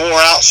putting more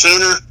out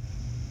sooner,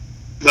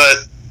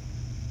 but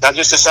I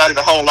just decided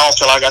to hold off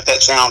till I got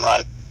that sound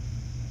right.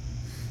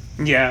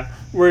 Yeah.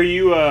 Were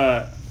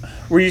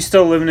you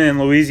still living in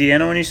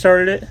Louisiana when you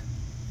started it?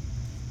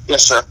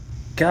 Yes, sir.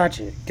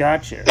 Gotcha.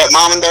 At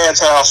Mom and Dad's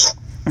house.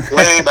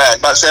 Way back,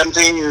 about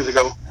 17 years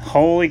ago.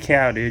 Holy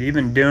cow, dude. You've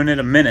been doing it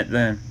a minute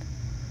then.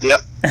 Yep.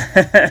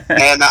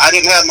 And I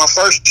didn't have my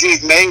first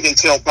jig made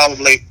until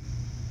probably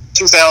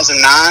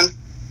 2009.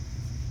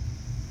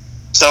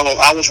 So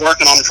I was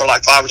working on it for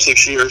like 5 or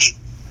 6 years,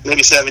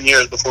 maybe 7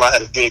 years before I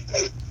had a jig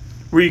made.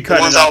 Were you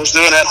cutting the ones I was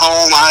doing at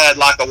home, I had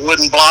like a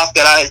wooden block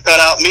that I had cut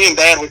out. Me and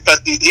Dad would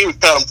he would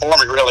cut them for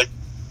me, really,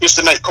 just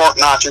to make cork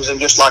notches and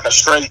just like a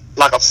straight,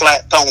 like a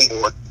flat tone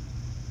board.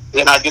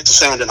 Then I'd get to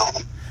sanding on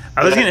them.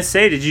 I was going to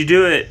say, did you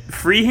do it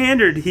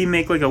freehand, or did he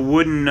make like a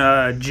wooden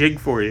jig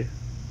for you?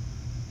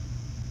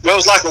 It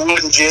was like a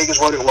wooden jig is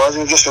what it was.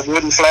 It was just a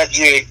wooden flat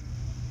jig.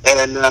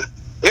 And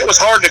it was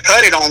hard to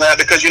cut it on that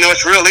because,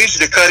 it's real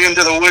easy to cut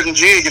into the wooden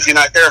jig if you're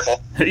not careful.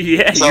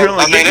 Yeah, so,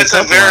 it's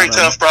a very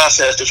tough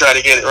process to try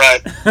to get it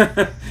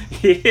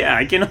right. Yeah,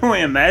 I can only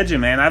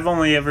imagine, man. I've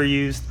only ever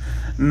used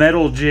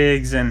metal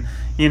jigs, and,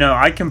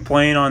 I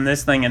complain on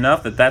this thing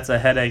enough that's a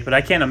headache, but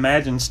I can't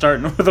imagine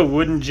starting with a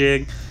wooden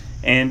jig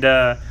and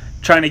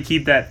trying to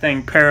keep that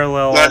thing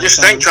parallel. Well,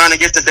 just think trying to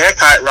get the deck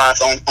height right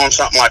on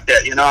something like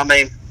that,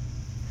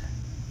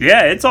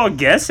 Yeah, it's all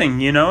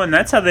guessing, and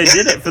that's how they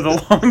did it for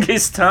the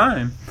longest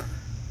time.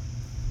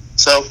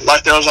 So,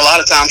 there was a lot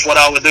of times what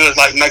I would do is,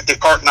 make the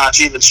cork notch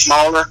even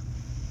smaller,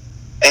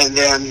 And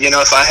then,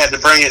 if I had to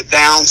bring it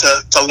down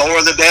to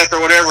lower the deck or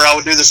whatever, I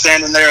would do the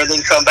standing there and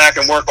then come back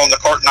and work on the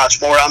cork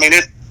notch more. I mean,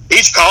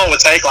 each call would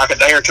take like a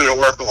day or two to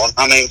work on.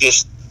 I mean,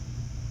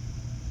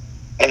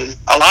 and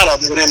a lot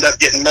of them would end up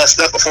getting messed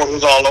up before it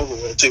was all over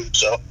with, too.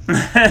 So.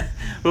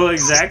 Well,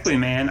 exactly,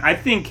 man. I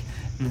think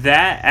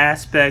that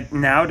aspect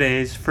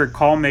nowadays for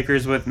call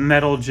makers with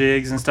metal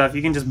jigs and stuff,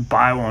 you can just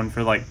buy one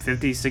for like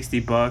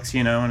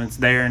 $50-$60, and it's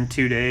there in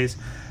 2 days.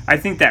 I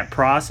think that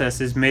process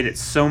has made it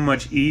so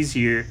much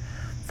easier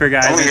for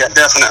guys. Oh, yeah,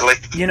 definitely.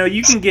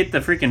 You can get the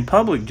freaking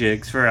public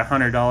jigs for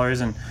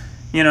 $100, and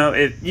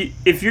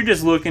if you're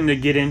just looking to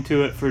get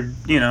into it for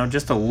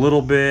just a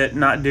little bit,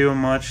 not doing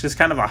much, just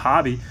kind of a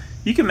hobby,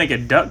 you can make a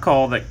duck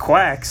call that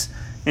quacks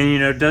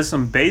and does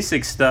some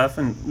basic stuff,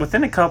 and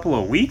within a couple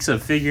of weeks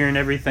of figuring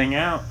everything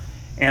out.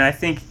 And I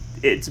think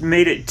it's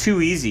made it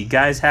too easy.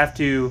 Guys have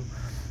to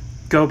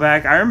go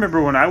back. I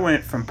remember when I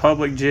went from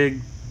public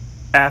jig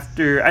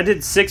after I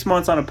did 6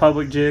 months on a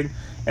public jig,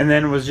 and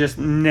then was just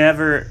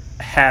never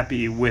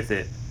happy with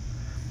it.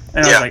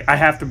 And I was like, I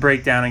have to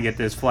break down and get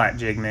this flat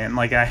jig, man.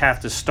 Like, I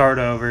have to start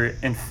over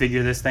and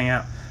figure this thing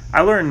out.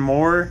 I learned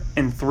more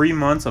in 3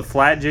 months of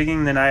flat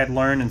jigging than I had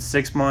learned in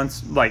 6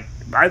 months. Like,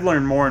 I'd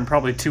learned more in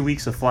probably 2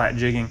 weeks of flat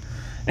jigging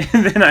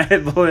than I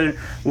had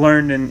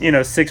learned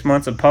in 6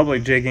 months of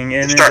public jigging.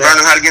 And start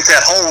learning how to get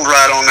that hold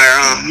right on there,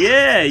 huh?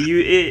 Yeah,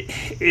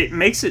 it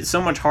makes it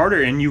so much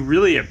harder, and you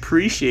really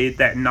appreciate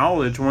that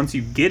knowledge once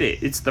you get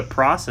it. It's the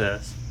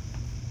process.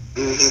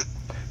 Mm-hmm.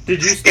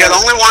 Did you? Yeah, the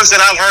only ones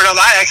that I've heard of,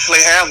 I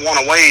actually have one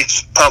of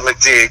Wade's public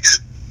jigs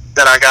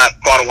that I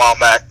got quite a while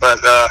back, but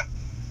I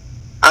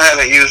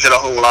haven't used it a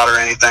whole lot or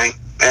anything.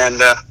 And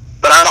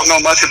but I don't know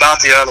much about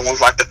the other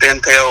ones, like the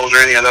pintails or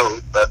any of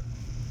those. But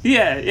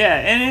yeah,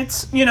 and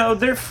it's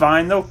they're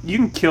fine. You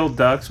can kill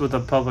ducks with a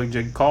public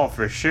jig call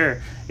for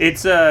sure.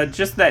 It's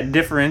just that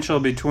differential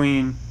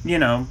between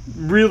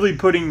really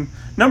putting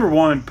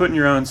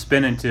your own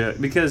spin into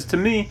it, because to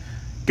me,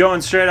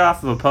 going straight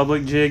off of a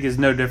public jig is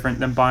no different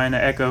than buying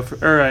an echo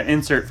or an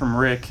insert from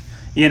Rick,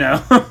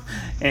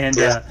 and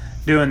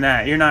doing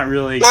that. You're not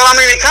really. Well, I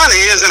mean, it kind of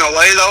is in a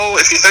way, though,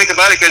 if you think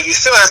about it, because you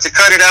still have to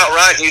cut it out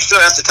right and you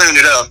still have to tune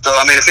it up. So,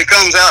 I mean, if it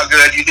comes out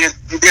good, you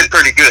did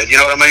pretty good. You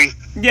know what I mean?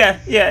 Yeah,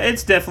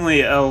 it's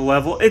definitely a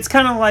level. It's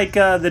kind of like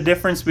the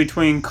difference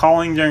between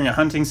calling during a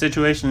hunting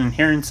situation and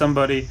hearing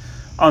somebody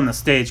on the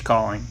stage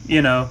calling.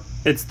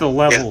 It's the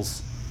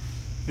levels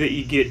that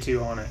you get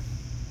to on it.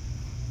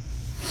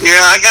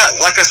 Yeah,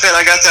 like I said,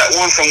 I got that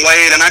one from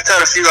Wade, and I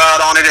cut a few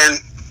out on it, and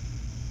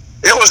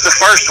it was the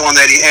first one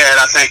that he had,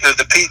 I think,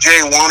 the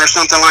PJ1 or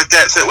something like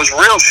that. So it was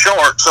real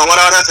short. So what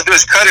I'd have to do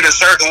is cut it a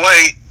certain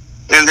way,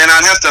 and then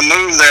I'd have to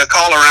move the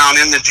call around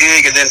in the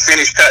jig and then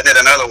finish cutting it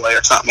another way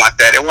or something like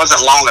that. It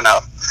wasn't long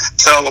enough.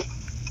 So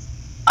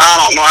I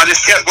don't know. I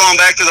just kept going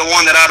back to the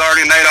one that I'd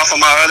already made off of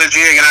my other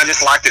jig, and I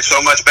just liked it so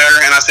much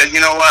better. And I said,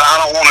 you know what?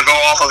 I don't want to go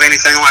off of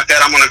anything like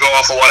that. I'm going to go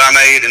off of what I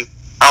made, and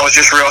I was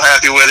just real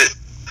happy with it.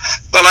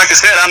 But like I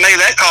said, I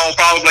made that call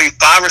probably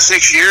 5 or 6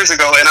 years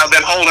ago, and I've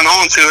been holding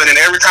on to it. And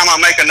every time I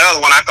make another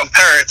one, I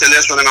compare it to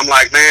this one, and I'm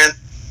like, man,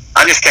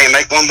 I just can't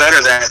make one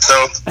better than it.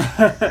 So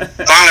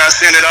finally, I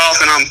sent it off,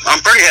 and I'm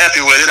pretty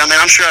happy with it. I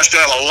mean, I'm sure I still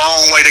have a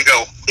long way to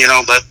go,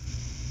 but.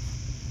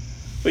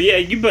 But yeah,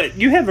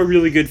 you have a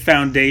really good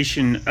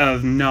foundation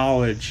of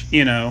knowledge.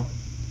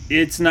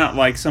 It's not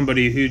like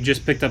somebody who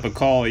just picked up a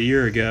call a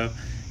year ago.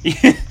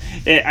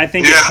 I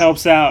think it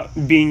helps out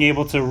being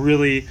able to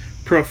really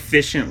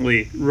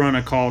proficiently run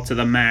a call to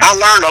the max. I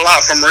learned a lot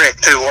from Rick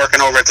too,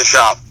 working over at the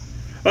shop.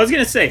 I was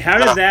gonna say, how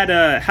did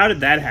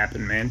that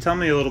happen, man? Tell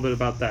me a little bit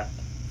about that.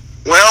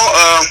 Well,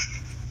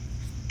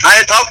 I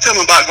had talked to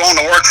him about going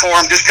to work for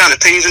him, just kind of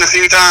teasing a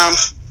few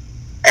times,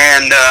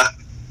 and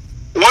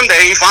one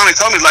day he finally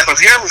told me, like,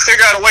 if you ever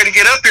figure out a way to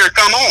get up here,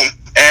 come on.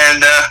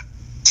 And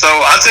so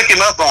I took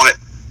him up on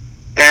it,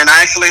 and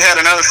I actually had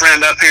another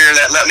friend up here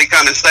that let me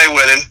come and stay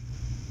with him,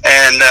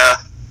 and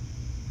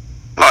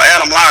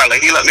Adam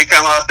Lyerly, he let me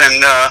come up and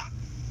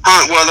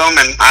hunt with them,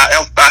 and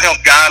I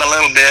helped guide a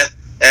little bit,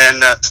 and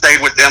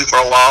stayed with them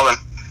for a while, and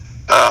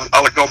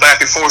I would go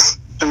back and forth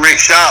to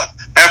Rick's shop.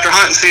 After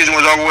hunting season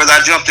was over with,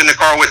 I jumped in the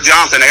car with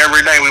Jonathan. Every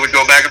day we would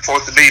go back and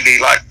forth to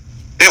BB. Like,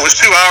 it was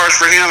 2 hours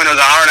for him, and it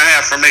was an hour and a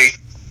half for me.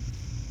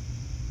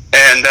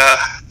 And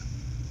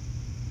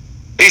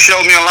he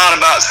showed me a lot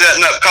about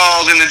setting up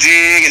calls in the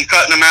jig and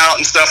cutting them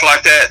out and stuff like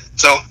that.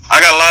 So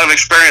I got a lot of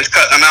experience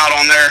cutting them out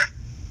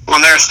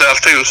on their stuff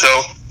too. So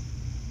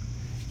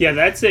yeah,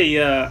 that's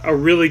a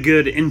really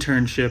good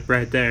internship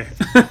right there.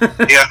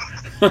 Yeah,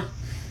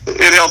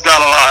 it helped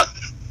out a lot.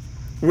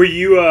 Were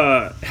you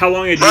how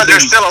long had you But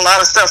there's still a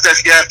lot of stuff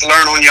that you have to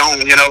learn on your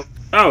own,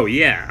 Oh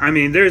yeah, I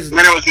mean it was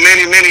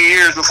many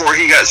years before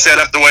he got set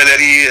up the way that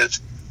he is.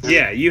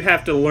 Yeah, you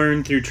have to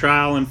learn through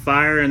trial and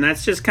fire, and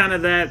that's just kind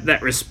of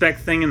that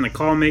respect thing in the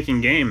call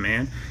making game,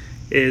 man.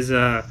 Is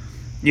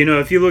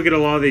if you look at a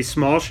lot of these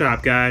small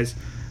shop guys,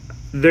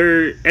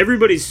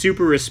 everybody's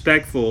super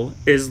respectful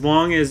as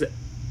long as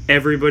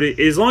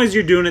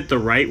you're doing it the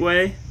right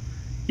way.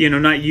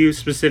 not you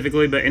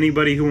specifically, but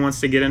anybody who wants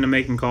to get into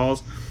making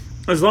calls,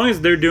 as long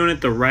as they're doing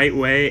it the right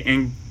way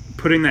and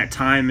putting that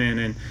time in.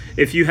 And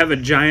if you have a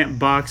giant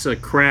box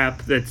of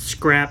crap that's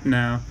scrap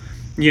now,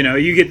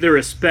 you get the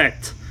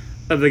respect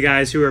of the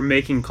guys who are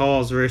making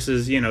calls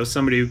versus,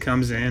 somebody who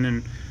comes in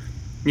and,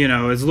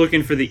 is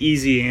looking for the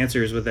easy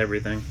answers with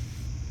everything.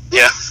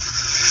 Yeah.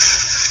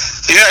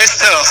 Yeah, it's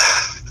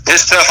tough.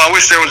 It's tough. I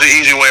wish there was an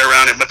easy way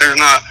around it, but there's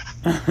not.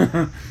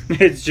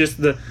 It's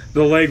just the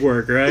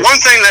legwork, right? One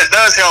thing that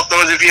does help,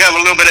 though, is if you have a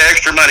little bit of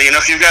extra money.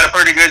 If you've got a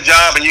pretty good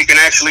job and you can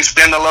actually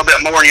spend a little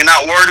bit more and you're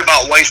not worried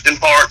about wasting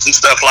parts and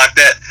stuff like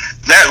that,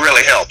 that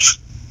really helps.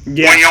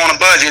 Yeah. When you're on a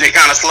budget, it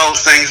kind of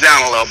slows things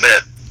down a little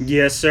bit.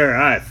 Yes, sir.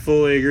 I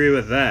fully agree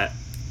with that.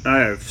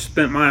 I've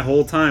spent my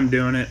whole time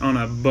doing it on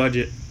a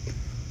budget.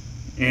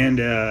 And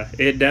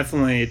it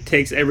definitely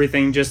takes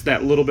everything just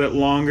that little bit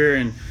longer.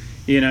 And,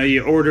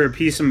 you order a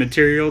piece of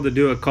material to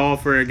do a call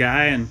for a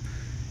guy and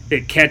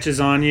it catches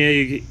on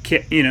you.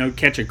 You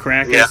catch a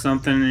crack or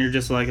something and you're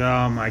just like,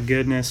 oh, my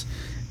goodness.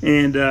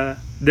 And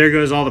there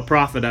goes all the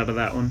profit out of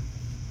that one.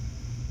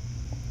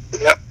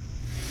 Yep.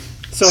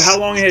 So how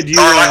long had you...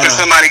 Or like if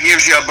somebody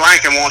gives you a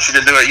blank and wants you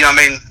to do it,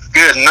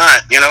 good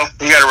night, you got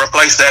to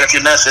replace that if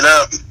you mess it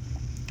up.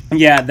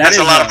 Yeah, that's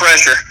a lot of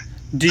pressure.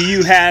 Do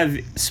you have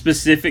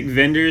specific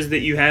vendors that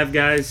you have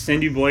guys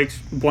send you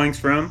blanks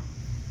from?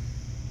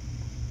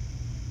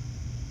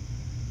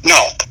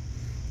 No.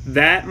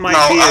 That might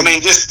be... No, I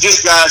mean,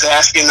 just guys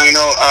asking,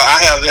 I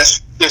have this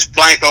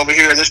blank over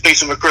here, this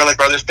piece of acrylic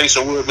or this piece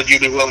of wood, would you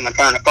be willing to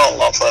kind of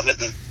call off of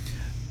it?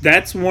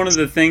 That's one of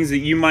the things that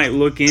you might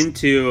look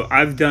into,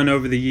 I've done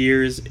over the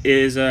years,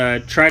 is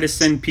try to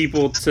send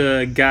people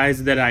to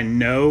guys that I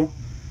know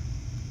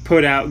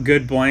put out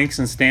good blanks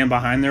and stand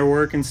behind their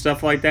work and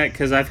stuff like that,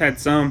 because I've had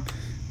some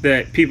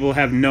that people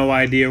have no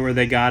idea where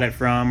they got it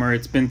from, or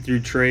it's been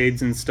through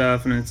trades and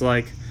stuff, and it's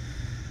like,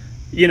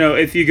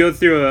 if you go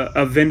through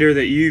a vendor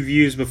that you've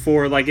used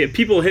before, like if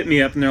people hit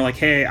me up and they're like,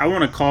 hey, I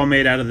want a call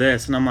made out of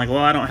this, and I'm like, well,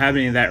 I don't have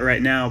any of that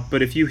right now,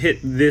 but if you hit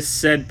this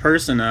said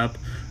person up,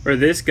 or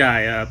this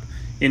guy up,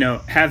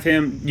 have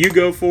him, you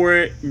go for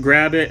it,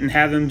 grab it, and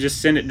have him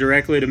just send it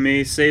directly to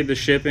me, save the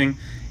shipping,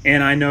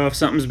 and I know if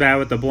something's bad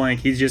with the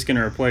blank, he's just going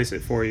to replace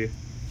it for you.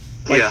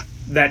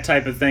 That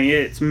type of thing.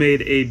 It's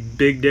made a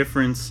big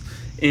difference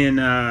in,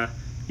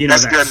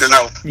 That's good to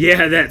know.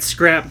 Yeah, that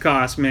scrap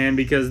cost, man,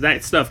 because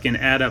that stuff can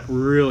add up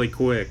really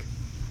quick.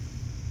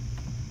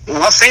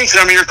 Well, I've seen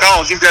some of your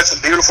calls. You've got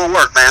some beautiful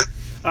work, man.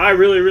 I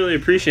really, really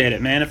appreciate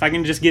it, man. If I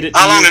can just get it.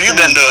 How long have you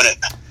been doing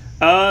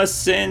it?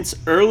 Since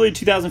early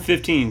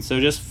 2015, so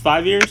just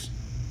 5 years.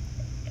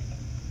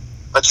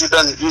 But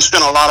you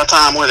spent a lot of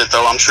time with it,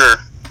 though, I'm sure.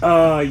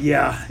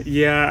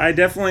 Yeah, I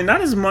definitely,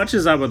 not as much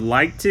as I would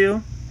like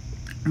to,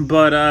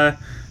 but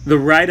the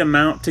right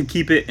amount to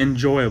keep it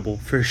enjoyable,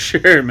 for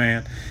sure,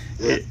 man.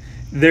 Yeah.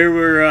 There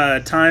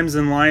were times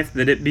in life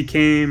that it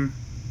became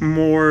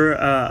more,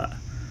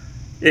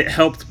 it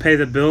helped pay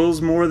the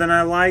bills more than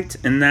I liked,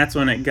 and that's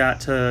when it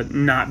got to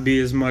not be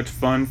as much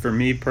fun for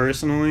me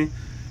personally.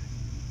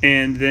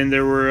 And then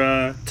there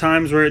were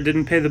times where it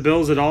didn't pay the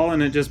bills at all,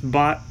 and it just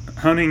bought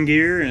hunting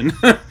gear and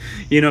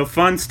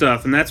fun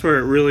stuff, and that's where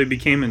it really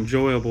became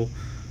enjoyable.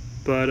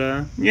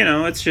 But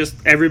it's just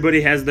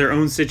everybody has their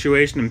own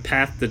situation and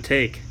path to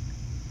take.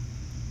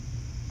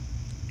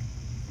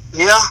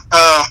 Yeah,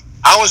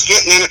 I was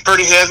getting in it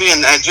pretty heavy,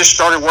 and I just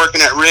started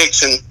working at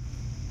Rick's, and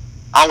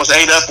I was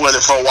ate up with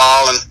it for a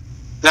while, and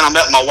then I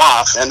met my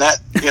wife, and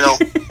that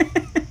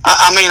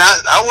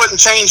I wouldn't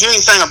change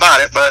anything about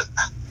it, but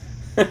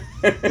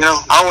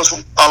I was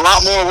a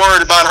lot more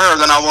worried about her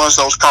than I was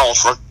those calls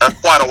for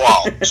quite a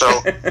while.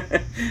 So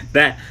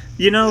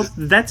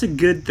that's a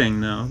good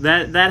thing, though.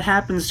 That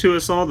happens to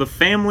us all. The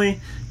family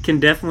can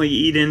definitely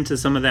eat into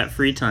some of that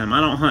free time. I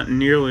don't hunt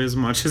nearly as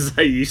much as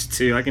I used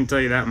to. I can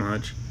tell you that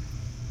much.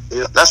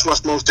 Yeah, that's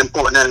what's most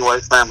important anyway,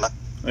 family.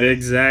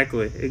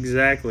 Exactly,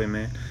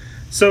 man.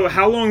 So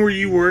how long were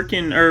you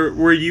working, or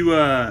were you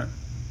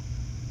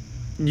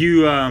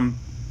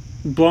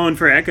blowing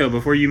for Echo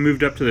before you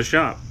moved up to the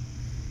shop?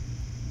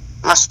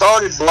 I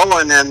started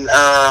blowing in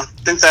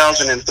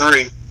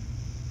 2003,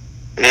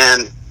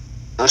 and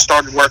I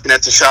started working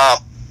at the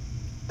shop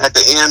at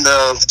the end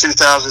of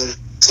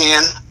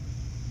 2010.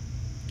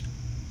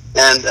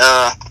 And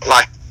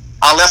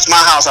I left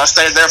my house. I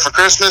stayed there for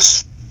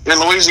Christmas in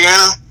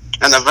Louisiana,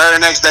 and the very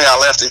next day I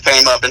left and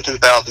came up in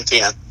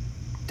 2010.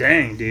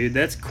 Dang, dude,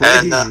 that's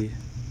crazy. And,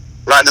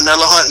 right in the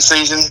middle of hunting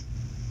season.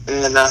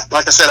 And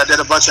like I said, I did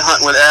a bunch of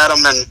hunting with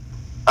Adam, and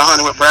I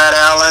hunted with Brad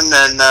Allen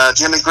and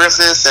Jimmy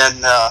Griffith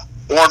and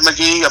Ward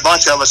McGee. A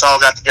bunch of us all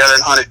got together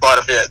and hunted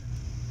quite a bit.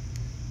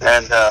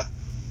 And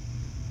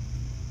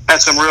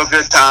had some real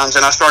good times.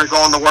 And I started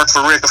going to work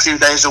for Rick a few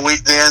days a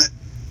week then.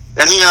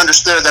 And he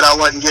understood that I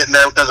wasn't getting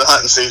there because of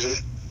hunting season.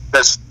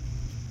 Because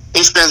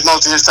he spends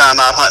most of his time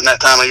out hunting that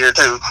time of year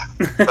too.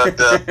 But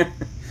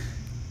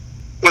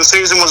when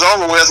season was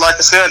over with, like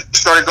I said,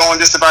 started going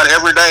just about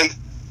every day.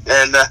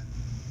 And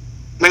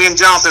Me and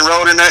Jonathan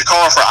rode in that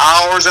car for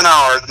hours and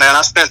hours, man.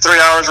 I spent 3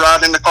 hours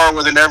riding in the car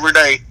with him every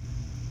day.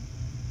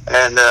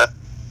 And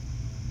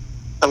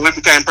so we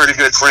became pretty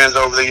good friends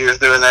over the years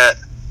doing that.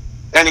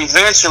 And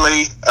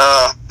eventually,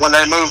 when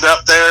they moved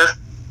up there,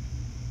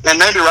 and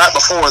maybe right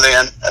before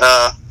then,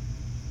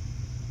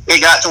 it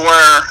got to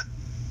where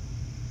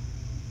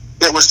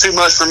it was too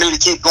much for me to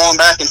keep going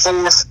back and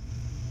forth.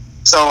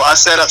 So I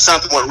set up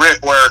something with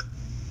Rick where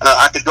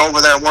I could go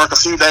over there and work a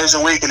few days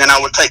a week, and then I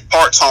would take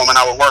parts home, and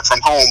I would work from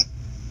home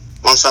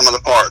on some of the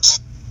parts,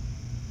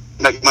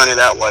 make money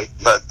that way.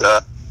 But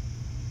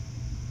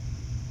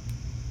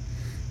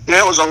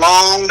yeah, it was a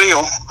long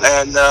deal,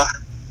 and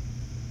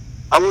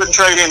I wouldn't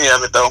trade any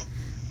of it, though.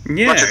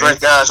 Yeah, bunch of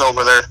great guys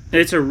over there.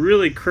 It's a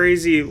really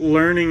crazy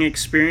learning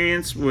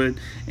experience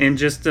and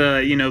just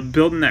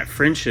building that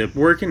friendship,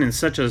 working in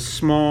such a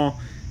small,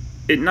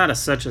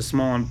 a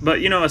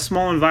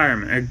small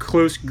environment, a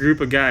close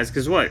group of guys.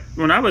 Because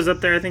when I was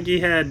up there, I think he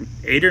had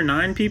 8 or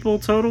 9 people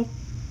total.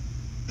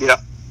 Yeah.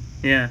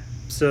 Yeah.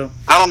 So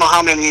I don't know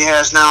how many he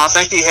has now. I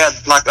think he had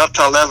like up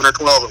to 11 or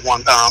 12 at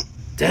one time.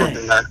 Dang.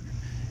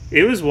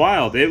 It was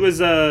wild. It was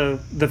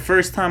the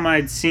first time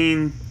I'd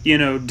seen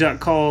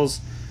duck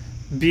calls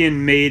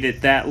being made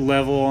at that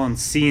level on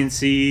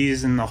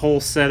CNCs and the whole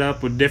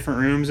setup with different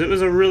rooms. It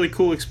was a really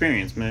cool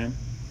experience, man.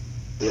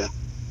 Yeah.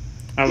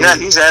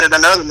 He's added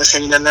another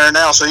machine in there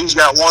now, so he's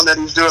got one that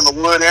he's doing the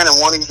wood in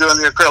and one he's doing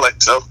the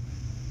acrylic. So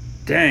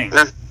dang,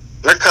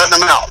 they're cutting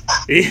them out.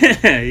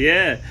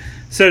 Yeah.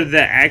 So did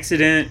that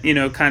accident,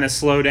 kind of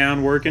slow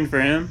down working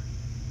for him?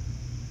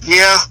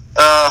 Yeah.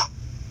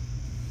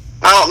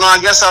 I don't know. I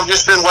guess I've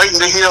just been waiting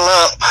to heal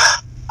up.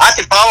 I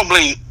could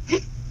probably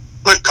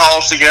put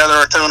calls together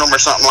or tune them or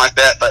something like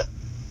that, but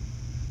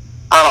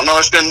I don't know.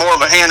 It's been more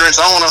of a hindrance.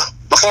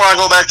 Before I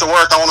go back to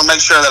work, I want to make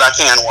sure that I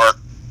can work.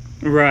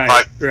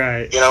 Right,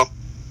 right.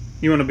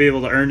 You want to be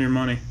able to earn your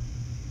money.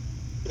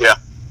 Yeah.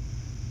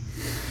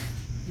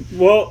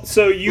 Well,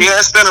 so Yeah,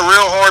 it's been a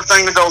real hard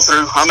thing to go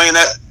through. I mean,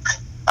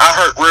 I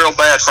hurt real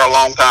bad for a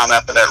long time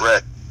after that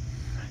wreck.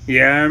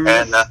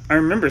 Yeah, I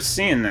remember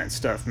seeing that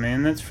stuff,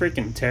 man. That's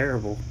freaking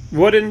terrible.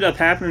 What ended up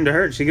happening to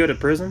her? Did she go to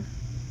prison?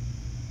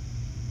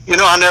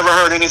 I never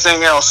heard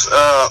anything else.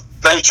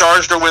 They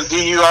charged her with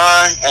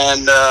DUI,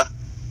 and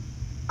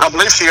I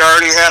believe she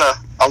already had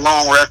a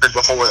long record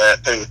before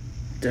that, too.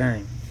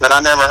 Dang. But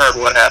I never heard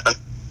what happened.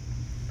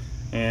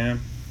 Yeah,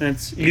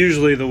 that's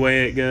usually the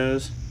way it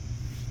goes.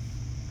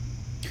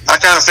 I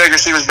kind of figured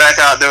she was back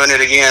out doing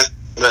it again,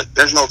 but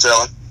there's no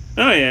telling.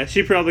 Oh, yeah,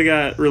 she probably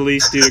got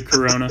released due to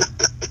Corona.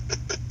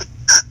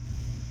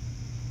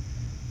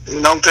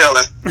 No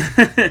telling.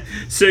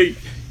 So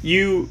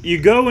you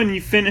go and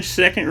you finish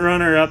second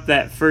runner-up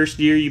that first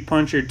year you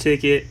punch your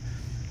ticket,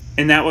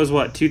 and that was,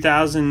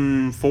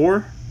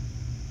 2004?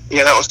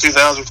 Yeah, that was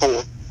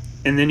 2004.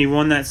 And then you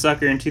won that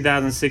sucker in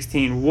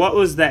 2016. What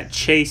was that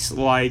chase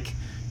like,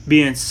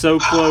 being so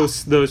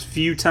close those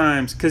few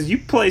times? Because you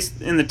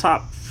placed in the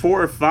top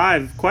 4 or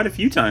 5 quite a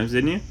few times,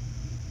 didn't you?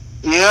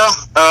 Yeah.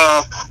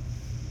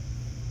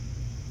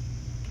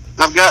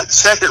 I've got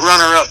second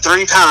runner-up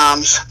 3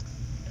 times.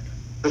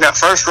 I got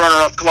first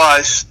runner-up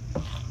twice.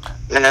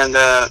 And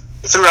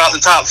throughout the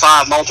top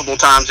 5 multiple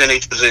times in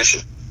each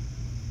position.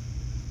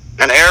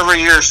 And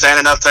every year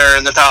standing up there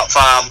in the top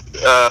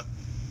 5.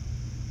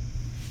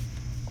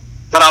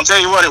 But I'll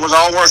tell you what, it was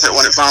all worth it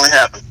when it finally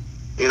happened.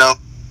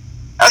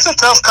 That's a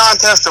tough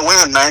contest to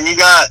win, man. You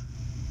got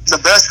the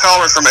best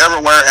callers from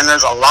everywhere, and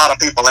there's a lot of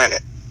people in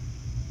it.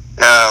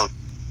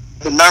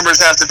 The numbers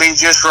have to be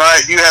just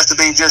right. You have to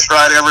be just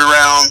right every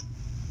round.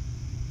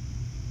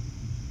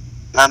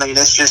 I mean,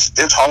 it's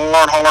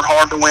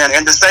hard to win.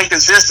 And to stay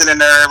consistent in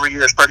there every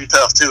year is pretty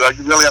tough, too.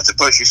 You really have to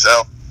push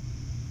yourself.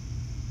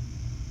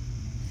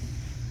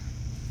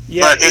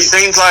 Yeah, but it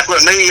seems like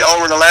with me,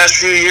 over the last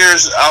few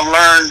years, I've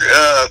learned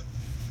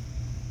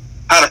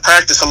how to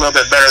practice a little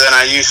bit better than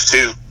I used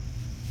to.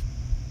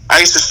 I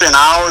used to spend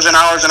hours and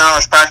hours and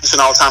hours practicing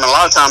all the time, and a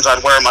lot of times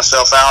I'd wear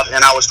myself out,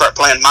 and I would start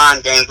playing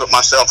mind games with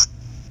myself,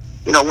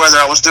 whether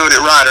I was doing it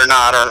right or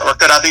not, or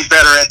could I be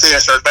better at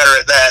this or better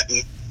at that.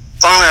 And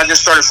finally, I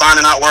just started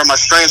finding out where my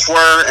strengths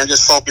were and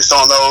just focused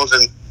on those.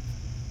 And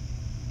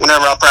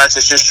whenever I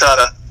practice, just try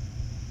to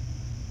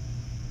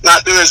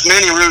not do as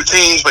many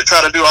routines, but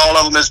try to do all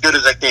of them as good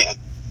as I can.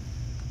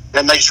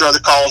 And make sure the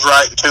call's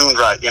right and tuned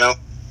right,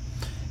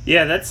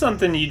 Yeah, that's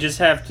something you just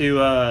have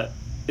to,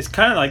 it's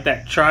kind of like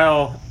that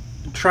trial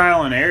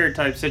and error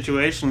type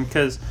situation,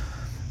 because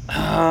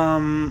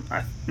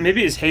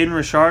maybe it's Hayden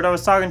Richard I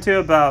was talking to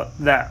about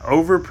that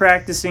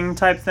over-practicing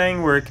type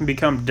thing where it can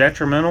become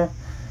detrimental.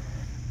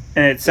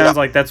 And it sounds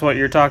like that's what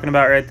you're talking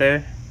about right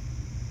there.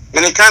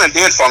 And it kind of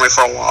did for me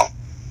for a while.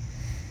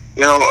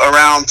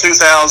 Around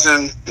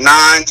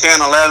 2009,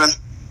 10, 11,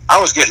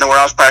 I was getting to where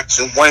I was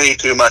practicing way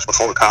too much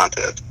before the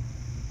contest.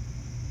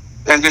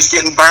 And just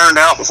getting burned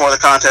out before the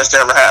contest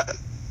ever happened.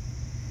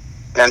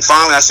 And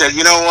finally I said,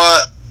 you know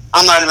what?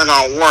 I'm not even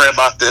going to worry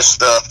about this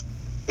stuff.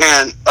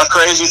 And a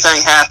crazy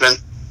thing happened.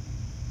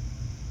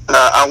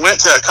 I went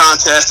to a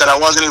contest that I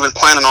wasn't even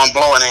planning on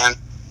blowing in.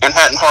 and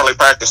hadn't hardly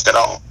practiced at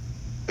all,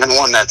 and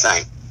won that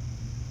thing.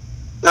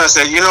 And I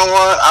said, you know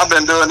what? I've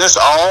been doing this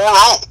all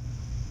wrong.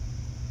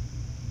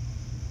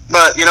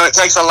 But it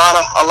takes a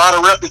lot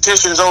of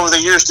repetitions over the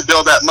years to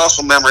build that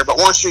muscle memory. But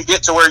once you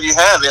get to where you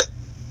have it,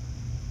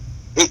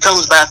 it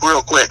comes back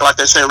real quick, like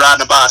they say,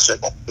 riding a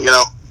bicycle.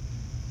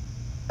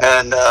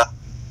 And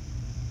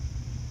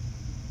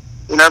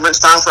whenever it's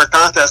time for a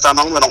contest, I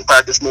normally don't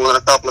practice more than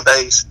a couple of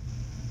days.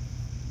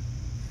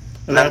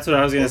 Well, that's what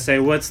I was gonna say.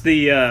 What's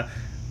the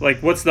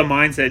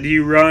mindset? Do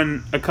you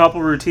run a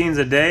couple routines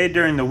a day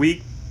during the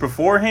week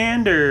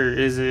beforehand, or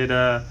is it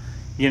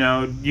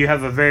you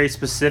have a very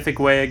specific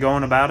way of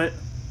going about it?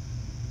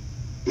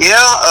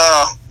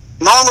 Yeah,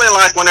 normally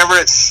like whenever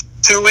it's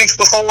 2 weeks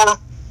before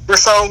or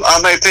so,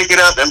 I may pick it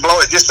up and blow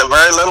it just a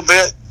very little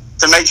bit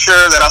to make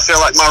sure that I feel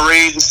like my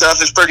read and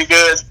stuff is pretty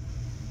good.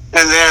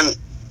 And then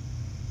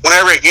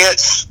whenever it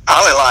gets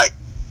probably like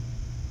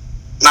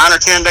 9 or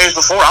 10 days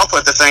before, I'll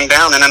put the thing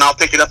down and then I'll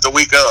pick it up the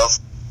week of.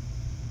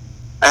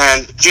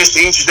 And just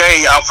each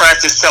day I'll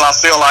practice till I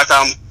feel like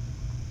I'm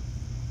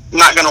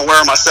not going to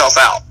wear myself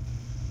out.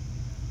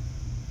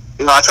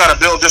 I try to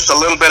build just a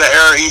little bit of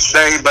error each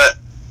day, but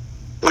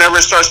whenever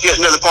it starts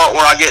getting to the part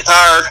where I get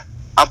tired,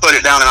 I'll put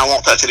it down and I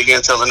won't touch it again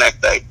until the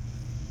next day.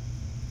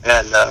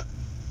 And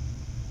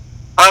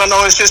I don't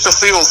know, it's just a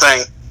feel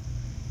thing.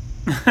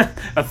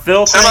 A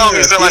feel thing? Some of them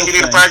you feel like you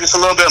need to practice a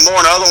little bit more,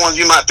 and other ones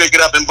you might pick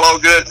it up and blow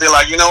good and be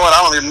like, you know what,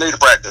 I don't even need to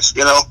practice,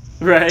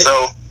 Right.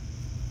 So,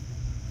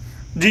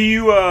 do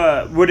you,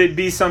 would it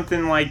be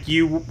something like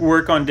you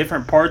work on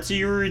different parts of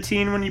your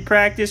routine when you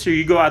practice, or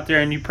you go out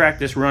there and you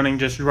practice running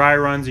just dry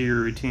runs of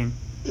your routine?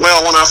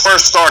 Well, when I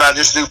first start, I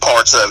just do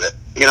parts of it.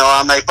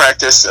 I may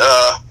practice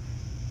a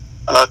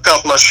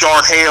couple of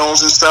short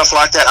hails and stuff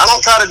like that. I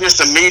don't try to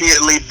just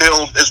immediately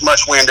build as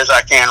much wind as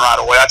I can right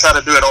away. I try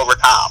to do it over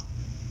time.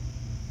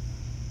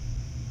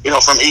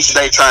 From each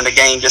day trying to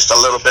gain just a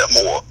little bit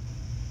more.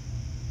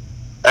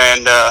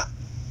 And,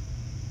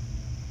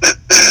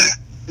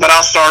 but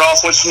I'll start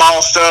off with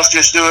small stuff,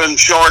 just doing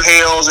short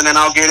hails, and then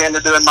I'll get into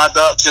doing my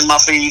ducks and my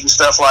feed and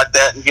stuff like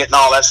that and getting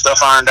all that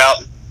stuff ironed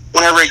out.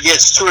 Whenever it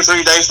gets 2 or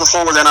 3 days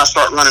before, then I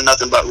start running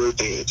nothing but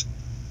routines.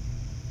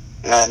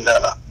 And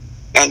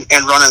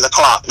running the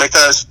clock.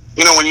 Because,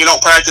 when you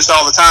don't practice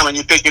all the time and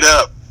you pick it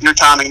up, your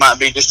timing might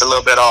be just a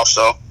little bit off.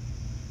 So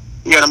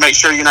you got to make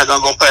sure you're not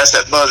going to go past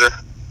that buzzer.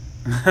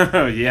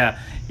 Oh, yeah.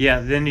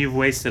 Yeah, then you've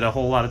wasted a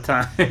whole lot of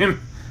time.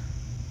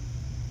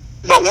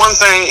 But one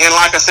thing, and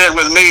like I said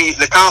with me,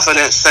 the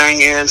confidence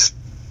thing is,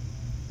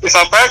 if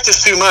I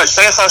practice too much,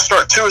 say if I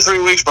start 2 or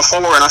 3 weeks before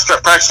and I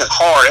start practicing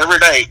hard every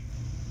day,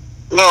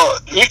 well,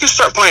 you can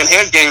start playing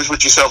head games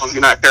with yourself if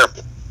you're not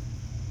careful.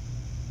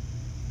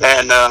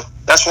 And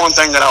that's one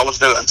thing that I was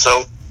doing.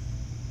 So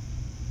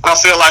I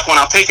feel like when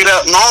I pick it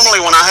up, normally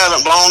when I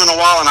haven't blown in a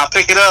while and I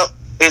pick it up,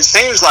 it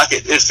seems like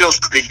it feels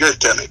pretty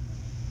good to me.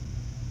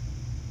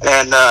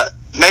 And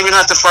maybe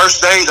not the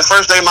first day. The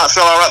first day might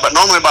feel all right, but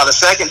normally by the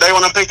second day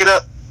when I pick it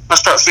up, I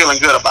start feeling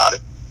good about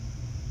it.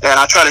 And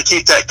I try to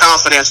keep that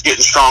confidence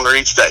getting stronger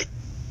each day.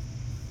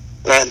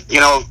 And,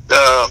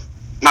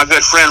 my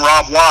good friend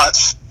Rob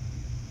Watts,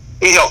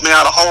 he helped me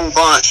out a whole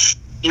bunch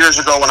years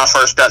ago when I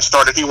first got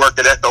started. He worked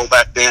at Echo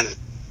back then.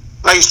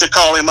 I used to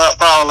call him up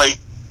probably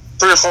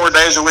 3 or 4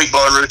 days a week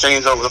blowing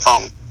routines over the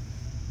phone.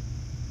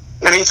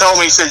 And he told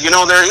me, he said,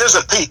 there is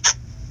a peak.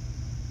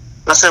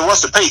 I said,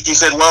 what's the peak? He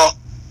said, well,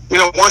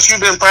 once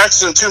you've been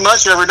practicing too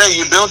much every day,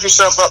 you build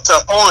yourself up to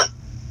a point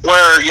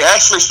where you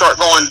actually start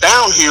going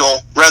downhill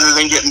rather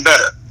than getting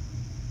better.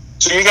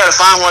 So you got to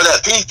find where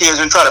that peak is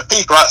and try to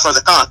peak right for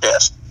the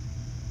contest.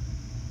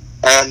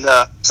 And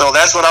so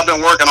that's what I've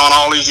been working on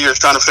all these years,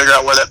 trying to figure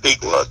out where that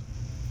peak was.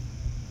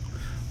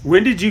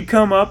 When did you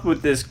come up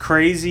with this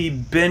crazy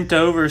bent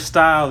over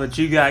style that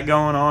you got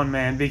going on,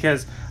 man?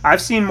 Because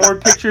I've seen more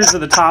pictures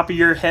of the top of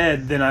your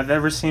head than I've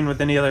ever seen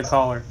with any other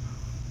caller.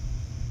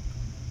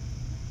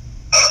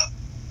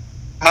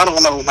 I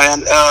don't know,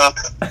 man.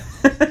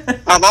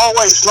 I've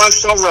always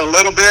slunched over a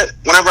little bit.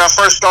 Whenever I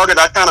first started,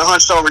 I kind of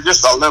hunched over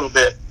just a little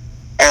bit.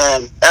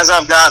 And as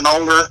I've gotten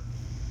older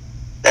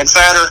and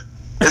fatter,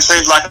 it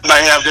seems like I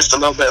may have just a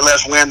little bit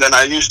less wind than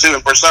I used to.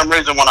 And for some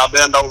reason, when I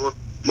bend over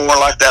more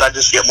like that, I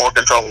just get more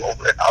control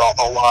over it. I don't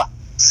know why.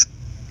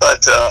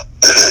 But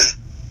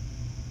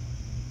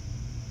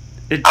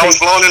I was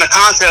blowing in a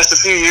contest a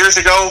few years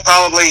ago,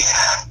 probably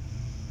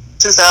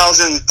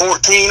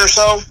 2014 or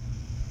so.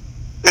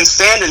 And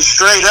standing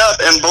straight up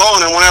and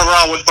blowing, and whenever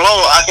I would blow,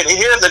 I could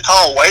hear the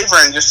call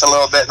wavering just a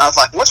little bit, and I was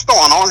like, what's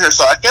going on here?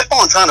 So I kept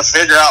on trying to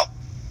figure out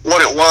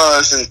what it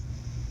was, and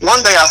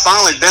one day I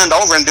finally bent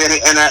over and did it,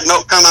 and that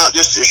note come out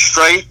just as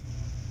straight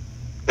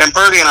and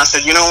pretty, and I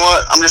said, you know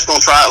what, I'm just going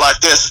to try it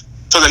like this.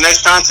 So the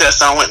next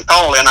contest I went and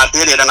called, and I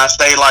did it, and I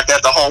stayed like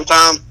that the whole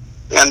time,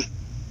 and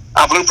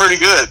I blew pretty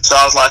good. So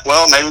I was like,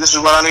 well, maybe this is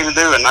what I need to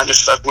do, and I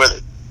just stuck with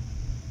it.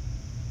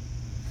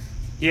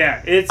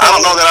 Yeah, I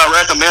don't know that I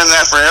recommend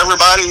that for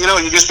everybody. You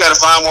just got to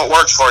find what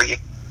works for you.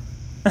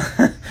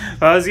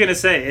 Well, I was going to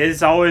say,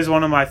 it's always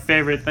one of my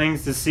favorite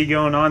things to see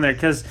going on there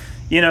because,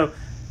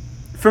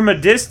 from a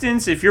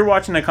distance, if you're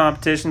watching a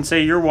competition,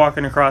 say you're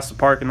walking across the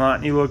parking lot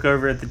and you look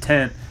over at the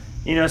tent,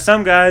 you know,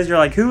 some guys, you're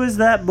like, who is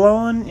that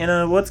blowing? You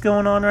know, what's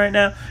going on right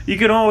now? You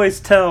can always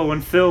tell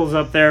when Phil's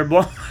up there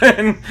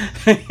blowing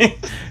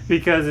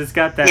because it's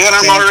got that. Yeah, and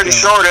I'm already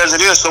short as it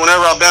is, so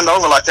whenever I bend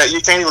over like that,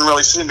 you can't even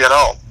really see me at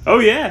all. Oh,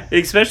 yeah,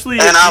 especially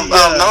and I've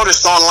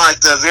noticed on,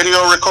 like, the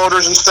video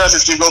recorders and stuff,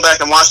 if you go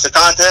back and watch the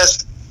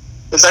contest,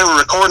 if they were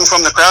recording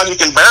from the crowd, you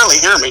can barely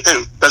hear me,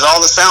 too, because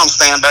all the sound's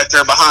stand back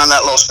there behind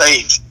that little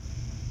stage.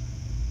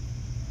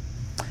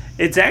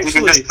 It's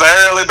actually... You can just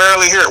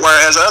barely hear it,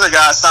 whereas other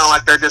guys sound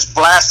like they're just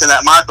blasting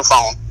that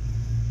microphone.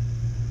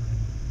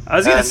 I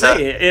was going to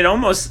say, it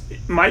almost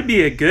might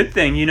be a good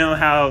thing. You know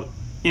how,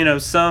 you know,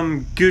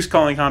 some goose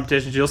calling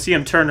competitions, you'll see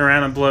them turn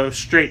around and blow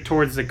straight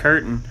towards the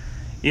curtain.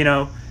 You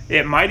know,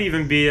 it might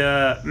even be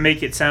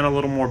make it sound a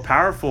little more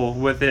powerful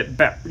with it,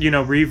 you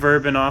know,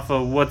 reverbing off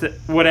of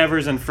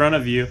whatever's in front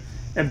of you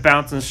and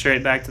bouncing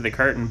straight back to the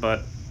curtain.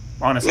 But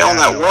honestly, on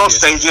that world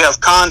stage, you have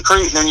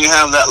concrete, and then you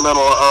have that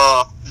little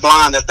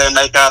blind that they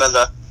make out of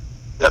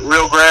that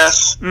real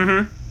grass.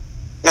 Mm-hmm.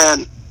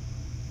 And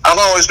I've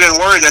always been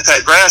worried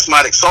that grass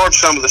might absorb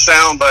some of the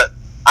sound, but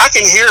I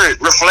can hear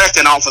it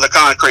reflecting off of the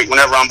concrete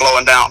whenever I'm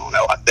blowing down on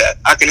it like that.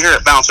 I can hear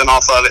it bouncing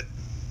off of it.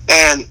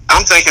 And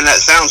I'm thinking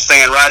that sound's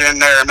staying right in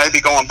there and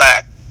maybe going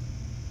back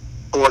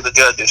for the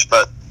judges.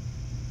 But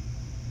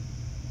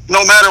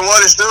no matter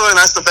what it's doing,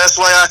 that's the best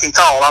way I can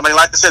call. I mean,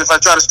 like I said, if I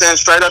try to stand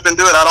straight up and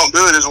do it, I don't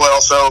do it as well.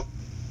 So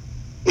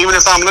even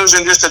if I'm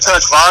losing just a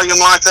touch volume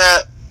like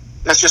that,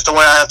 that's just the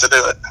way I have to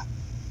do it.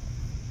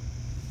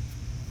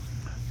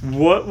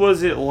 What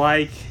was it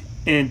like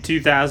in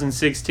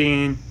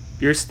 2016?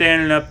 You're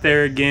standing up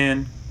there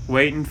again,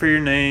 waiting for your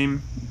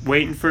name,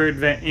 waiting for,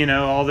 you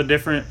know, all the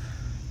different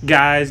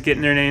guys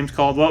getting their names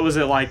called. What was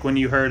it like when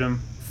you heard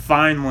them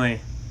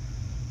finally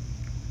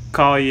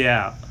call you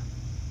out?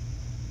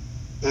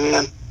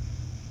 Man,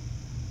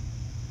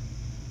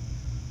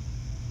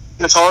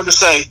 it's hard to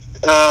say.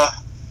 Because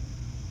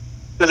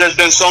there's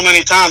been so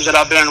many times that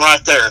I've been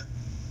right there,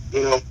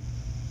 you know,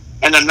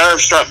 and the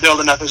nerves start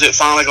building up. Is it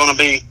finally going to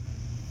be?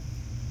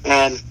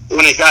 And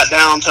when it got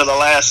down to the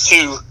last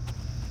two,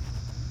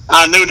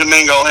 I knew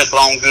Domingo had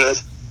blown good,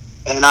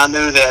 and I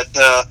knew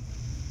that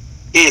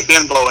he had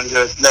been blowing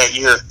good that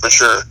year for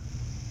sure.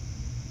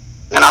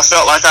 And I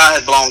felt like I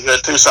had blown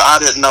good too, so I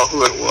didn't know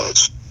who it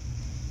was.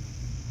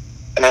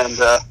 And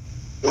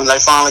when they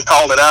finally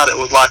called it out, it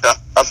was like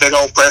a big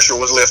old pressure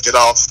was lifted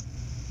off.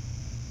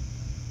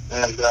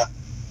 And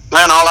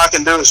man, all I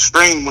can do is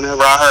scream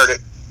whenever I heard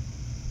it.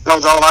 That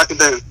was all I could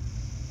do.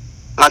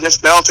 I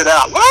just belted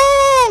out,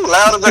 woo,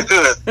 loud as I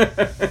could.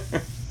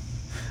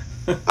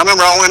 I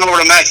remember I went over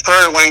to Max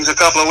Prairie Wings a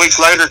couple of weeks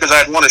later because I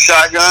had won a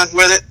shotgun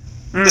with it.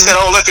 He said,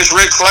 "Oh, look, it's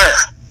Ric Flair."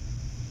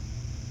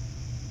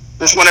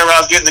 Just whenever I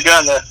was getting the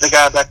gun, the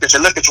guy back there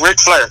said, "Look, it's Ric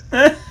Flair."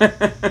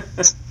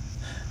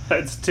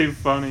 That's too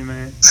funny,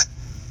 man.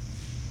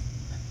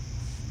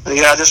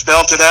 Yeah, I just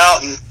belted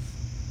out, and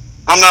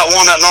I'm not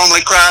one that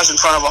normally cries in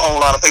front of a whole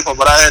lot of people,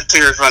 but I had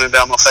tears running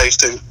down my face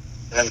too.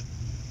 And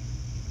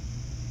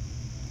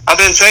I've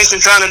been chasing,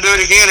 trying to do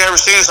it again ever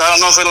since. I don't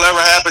know if it'll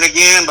ever happen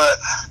again, but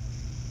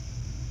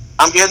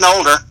I'm getting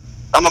older.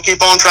 I'm going to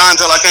keep on trying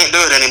until I can't do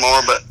it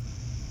anymore, but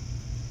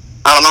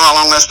I don't know how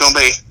long that's going to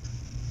be.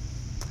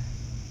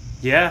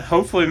 Yeah,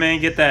 hopefully, man,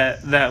 get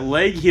that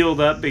leg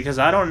healed up, because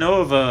I don't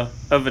know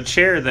of a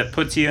chair that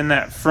puts you in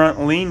that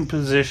front lean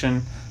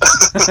position.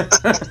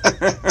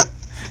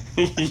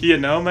 You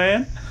know,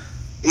 man?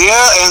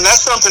 Yeah, and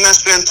that's something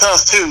that's been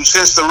tough, too,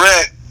 since the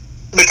wreck,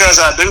 because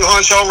I do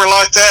hunch over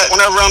like that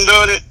whenever I'm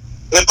doing it.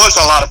 It puts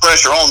a lot of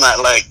pressure on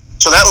that leg.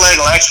 So that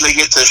leg will actually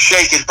get to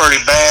shaking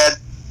pretty bad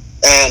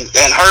and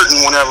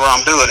hurting whenever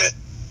I'm doing it.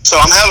 So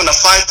I'm having to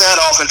fight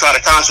that off and try to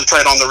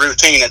concentrate on the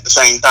routine at the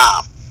same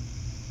time.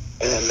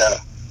 And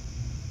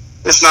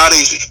it's not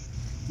easy.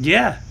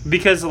 Yeah,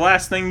 because the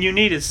last thing you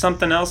need is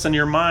something else in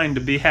your mind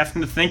to be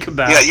having to think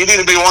about. Yeah, you need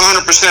to be 100%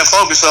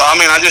 focused. So, I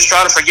mean, I just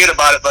try to forget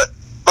about it, but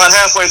about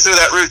halfway through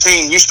that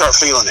routine, you start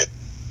feeling it.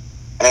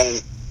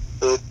 And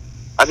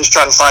I just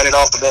try to fight it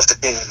off the best I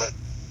can. But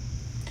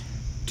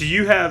do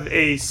you have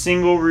a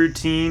single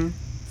routine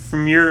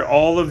from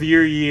all of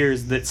your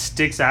years that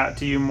sticks out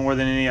to you more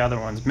than any other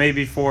ones?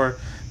 Maybe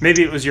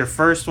it was your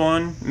first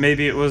one.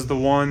 Maybe it was the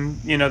one,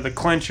 you know, the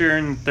clincher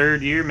in the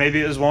third year. Maybe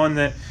it was one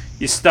that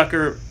you stuck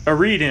a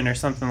reed in or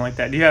something like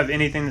that. Do you have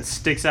anything that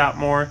sticks out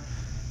more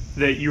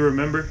that you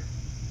remember?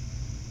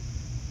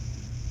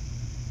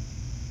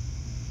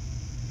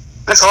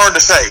 It's hard to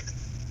say.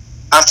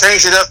 I've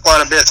changed it up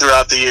quite a bit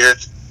throughout the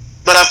years,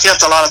 but I've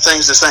kept a lot of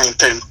things the same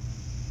too.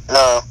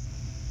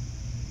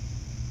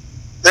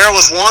 There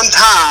was one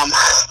time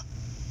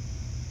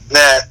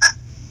that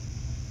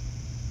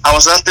I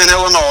was up in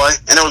Illinois,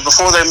 and it was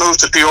before they moved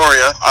to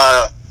Peoria.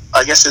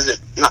 I guess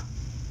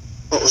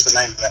what was the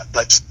name of that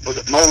place? Was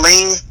it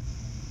Moline?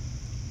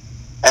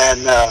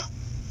 And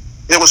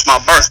it was my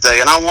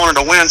birthday, and I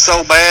wanted to win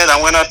so bad.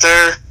 I went up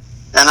there,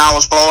 and I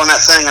was blowing that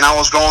thing, and I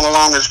was going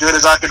along as good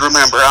as I could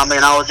remember. I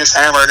mean, I was just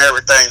hammering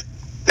everything,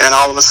 and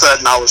all of a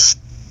sudden I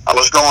was I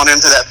was going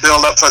into that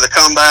build-up for the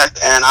comeback,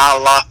 and I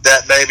locked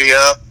that baby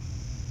up.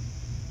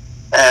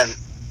 And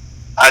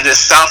I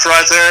just stopped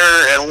right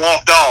there and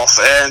walked off.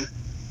 And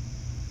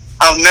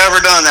I've never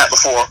done that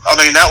before. I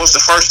mean, that was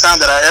the first time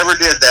that I ever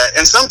did that.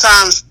 And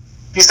sometimes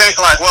you think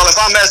like, well, if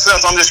I mess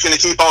up, I'm just going to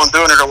keep on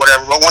doing it or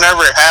whatever. But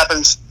whenever it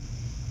happens,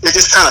 it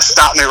just kind of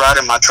stopped me right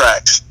in my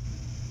tracks.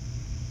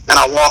 And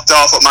I walked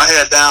off with my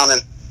head down.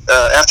 And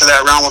after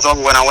that round was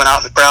over, when I went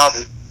out in the crowd,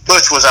 and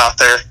Butch was out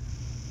there,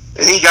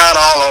 and he got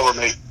all over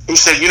me. He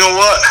said, you know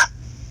what?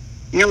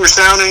 You were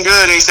sounding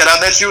good. And he said, I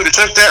bet you would have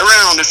took that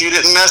round if you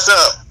didn't mess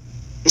up.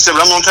 He said,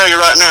 but I'm going to tell you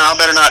right now, I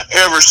better not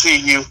ever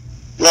see you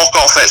walk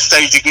off that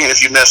stage again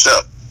if you mess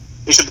up.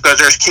 He said, because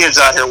there's kids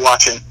out here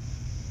watching,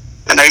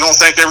 and they're going to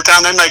think every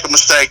time they make a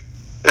mistake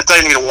that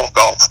they need to walk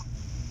off.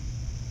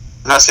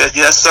 And I said,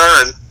 yes,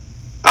 sir, and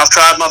I've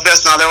tried my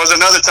best. Now, there was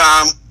another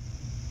time,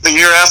 the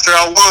year after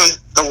I won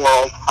the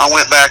world, I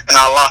went back and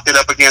I locked it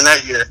up again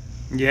that year.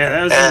 Yeah,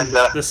 that was in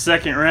the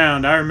second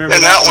round. I remember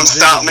and that one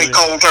stopped me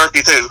cold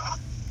turkey, too.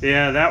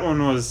 Yeah, that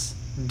one was,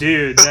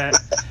 dude, that,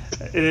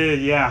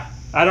 yeah.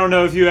 I don't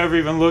know if you ever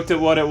even looked at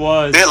what it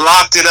was. It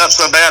locked it up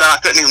so bad I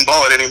couldn't even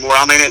blow it anymore.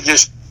 I mean, it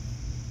just...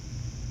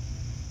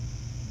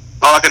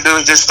 all I could do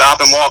is just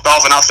stop and walk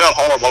off, and I felt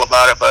horrible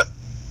about it, but...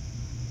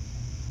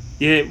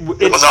 yeah,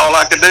 it was all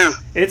I could do.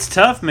 It's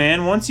tough,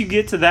 man. Once you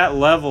get to that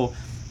level,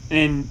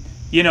 and,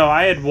 you know,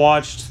 I had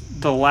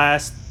watched the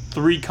last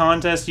 3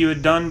 contests you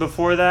had done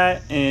before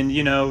that, and,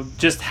 you know,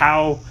 just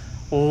how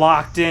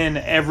locked in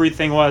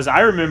everything was.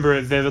 I remember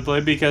it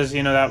vividly because,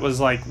 you know, that was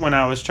like when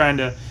I was trying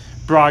to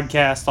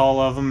broadcast all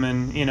of them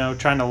and, you know,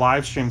 trying to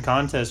live stream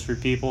contests for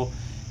people.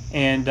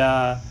 And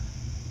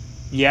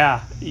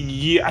yeah,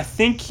 I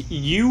think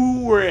you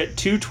were at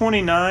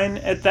 229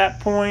 at that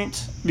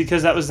point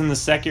because that was in the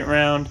second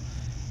round,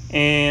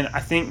 and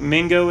I think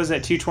Mingo was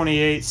at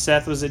 228,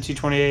 Seth was at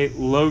 228,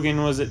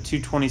 Logan was at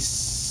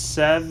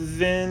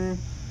 227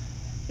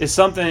 is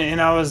something. And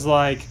I was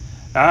like,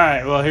 all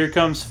right, well, here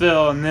comes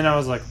Phil. And then I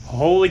was like,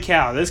 holy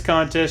cow, this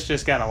contest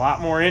just got a lot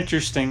more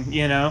interesting,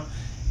 you know.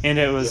 And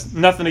it was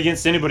nothing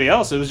against anybody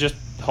else. It was just,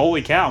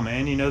 holy cow,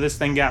 man. You know, this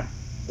thing got...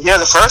 yeah,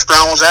 the first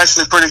round was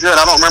actually pretty good.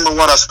 I don't remember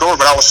what I scored,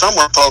 but I was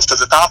somewhere close to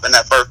the top in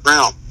that first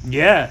round.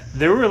 Yeah,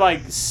 there were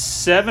like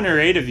 7 or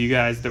 8 of you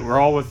guys that were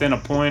all within a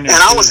point. And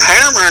I was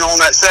hammering on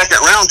that second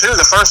round, too.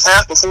 The first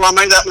half before I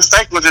made that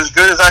mistake was as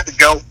good as I could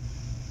go.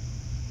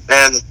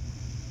 And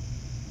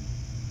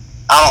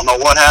I don't know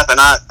what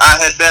happened. I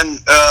had been...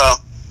 I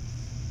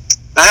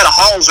had a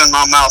Halls in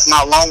my mouth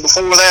not long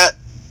before that.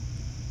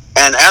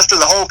 And after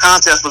the whole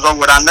contest was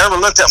over with, I never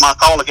looked at my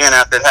call again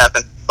after it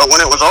happened. But when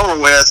it was over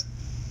with,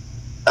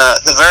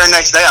 the very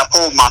next day I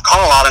pulled my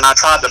call out and I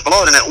tried to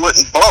blow it and it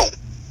wouldn't blow.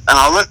 And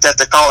I looked at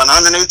the call, and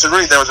underneath the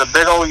reed there was a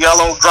big old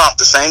yellow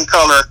drop, the same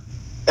color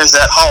as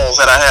that Halls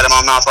that I had in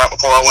my mouth right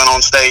before I went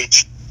on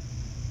stage.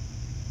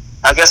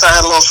 I guess I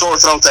had a little sore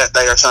throat that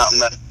day or something.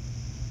 But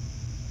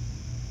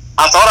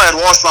I thought I had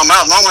washed my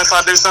mouth. Normally if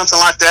I do something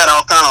like that,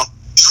 I'll kind of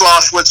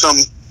slosh with some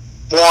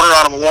water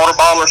out of a water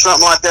bottle or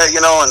something like that,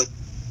 you know, and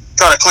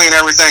try to clean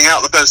everything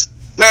out, because,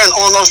 man,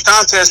 on those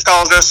contest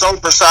calls, they're so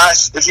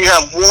precise. If you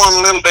have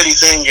one little bitty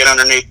thing get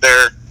underneath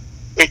there,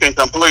 it can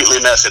completely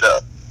mess it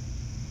up.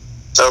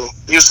 So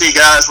you see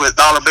guys with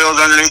dollar bills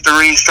underneath the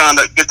reeds trying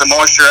to get the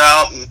moisture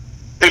out, and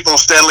people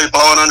steadily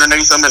blowing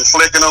underneath them and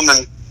flicking them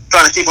and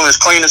trying to keep them as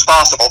clean as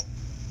possible.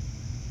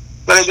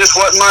 But it just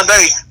wasn't my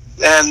day.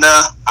 And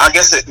I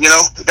guess,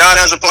 God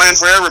has a plan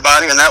for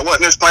everybody, and that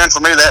wasn't his plan for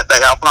me that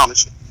day, I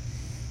promise you.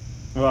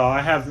 Well,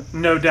 I have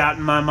no doubt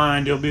in my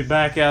mind you'll be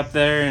back out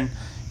there and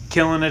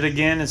killing it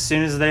again as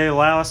soon as they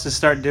allow us to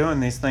start doing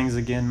these things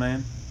again,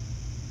 man.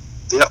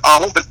 Yeah, I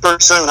hope it's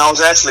pretty soon. I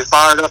was actually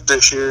fired up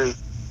this year, and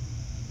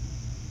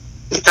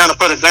it kind of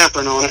put a damper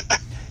on it.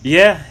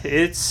 Yeah,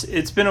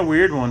 it's been a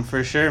weird one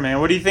for sure, man.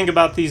 What do you think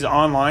about these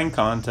online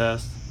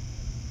contests?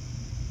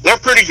 They're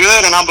pretty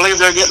good, and I believe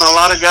they're getting a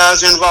lot of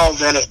guys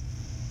involved in it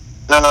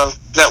that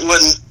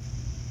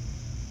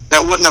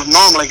wouldn't have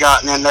normally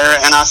gotten in there,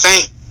 and I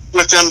think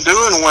with them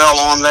doing well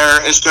on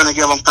there, it's going to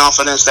give them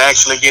confidence to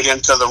actually get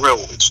into the real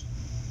ones.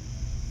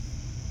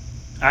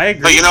 I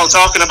agree. But,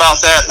 talking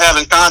about that,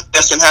 having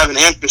contests and having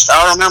interest,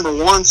 I remember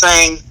one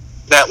thing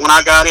that when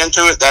I got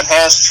into it that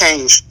has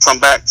changed from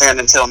back then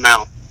until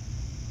now.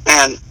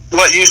 And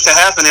what used to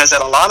happen is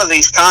that a lot of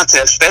these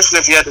contests, especially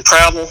if you had to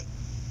travel,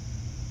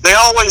 they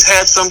always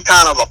had some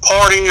kind of a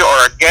party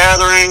or a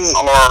gathering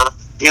or,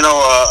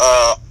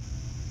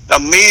 a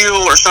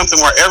meal or something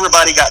where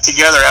everybody got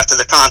together after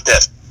the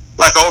contest.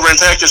 Like over in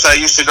Texas, I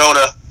used to go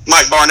to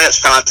Mike Barnett's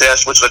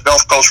contest, which is a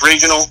Gulf Coast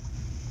regional,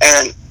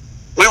 and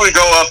we would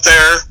go up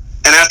there,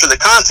 and after the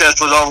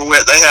contest was over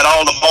with, they had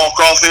all the ball,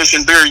 crawfish,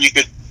 and beer you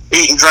could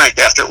eat and drink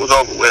after it was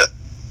over with.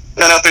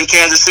 Then up in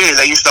Kansas City,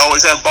 they used to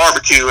always have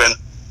barbecue, and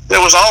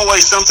there was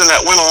always something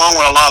that went along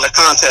with a lot of the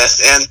contests,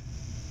 and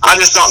I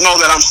just don't know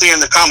that I'm seeing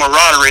the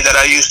camaraderie that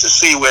I used to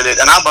see with it,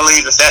 and I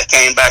believe if that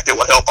came back, it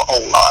would help a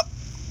whole lot.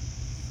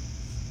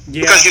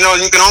 Yeah. Because, you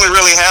can only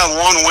really have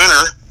one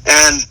winner,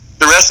 and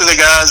the rest of the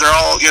guys are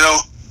all,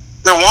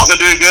 they're wanting to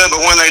do good, but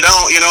when they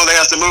don't, they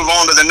have to move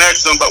on to the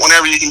next one. But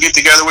whenever you can get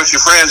together with your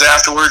friends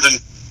afterwards and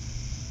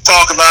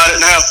talk about it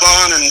and have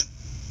fun and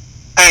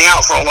hang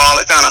out for a while,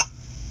 it kind of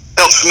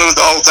helps smooth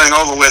the whole thing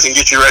over with and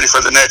get you ready for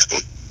the next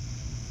one.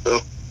 So.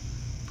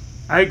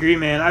 I agree,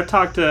 man. I've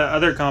talked to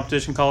other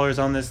competition callers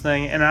on this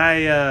thing, and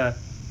I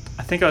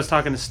think I was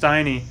talking to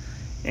Steiny,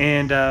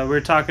 and we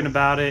were talking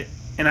about it,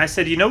 and I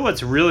said,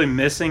 what's really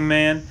missing,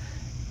 man,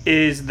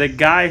 is the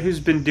guy who's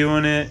been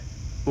doing it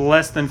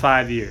less than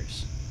 5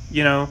 years.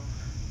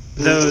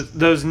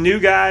 Those new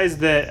guys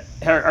that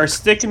are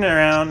sticking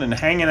around and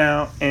hanging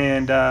out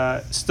and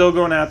still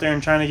going out there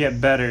and trying to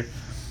get better.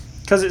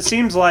 Because it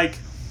seems like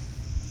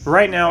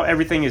right now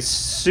everything is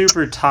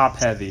super top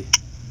heavy.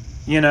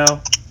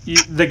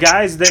 The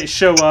guys that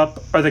show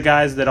up are the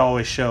guys that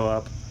always show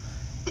up.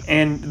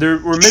 And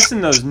we're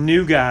missing those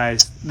new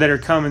guys that are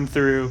coming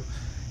through.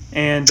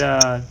 And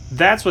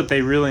that's what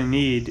they really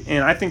need.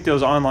 And I think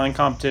those online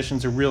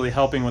competitions are really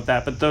helping with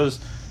that. But those,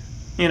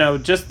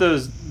 just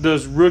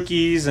those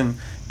rookies and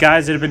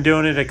guys that have been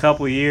doing it a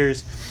couple of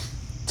years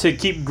to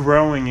keep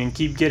growing and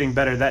keep getting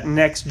better. That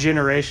next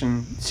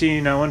generation. See,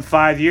 in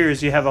 5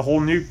 years you have a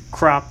whole new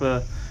crop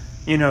of,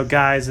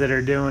 guys that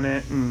are doing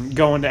it and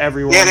going to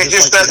everyone. Yeah, and it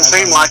just doesn't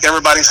seem like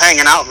everybody's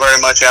hanging out very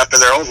much after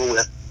they're over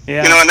with.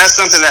 Yeah. And that's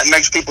something that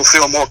makes people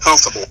feel more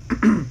comfortable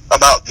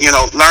about,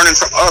 learning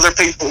from other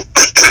people.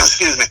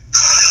 Excuse me.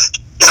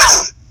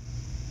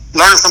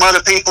 Learning from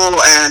other people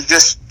and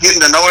just getting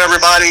to know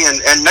everybody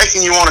and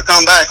making you want to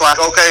come back. Like,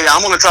 okay,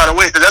 I'm going to try to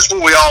win, because that's what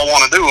we all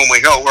want to do when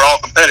we go. We're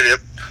all competitive.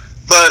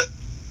 But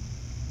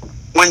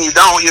when you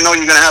don't, you're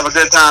going to have a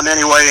good time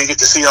anyway and get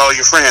to see all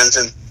your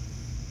friends. And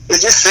it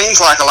just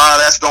seems like a lot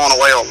of that's going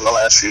away over the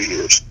last few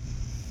years.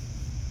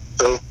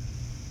 So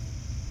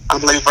I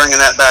believe bringing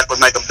that back would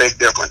make a big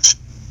difference.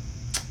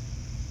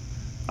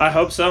 I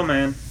hope so,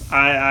 man.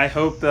 I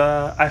hope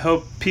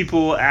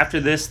people, after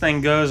this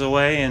thing goes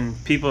away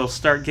and people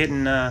start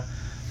getting that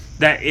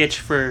itch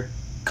for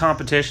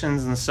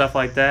competitions and stuff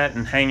like that,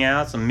 and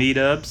hangouts and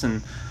meetups,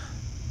 and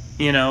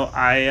we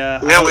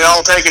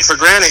all take it for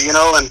granted,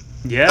 and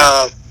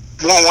yeah.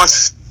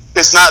 Once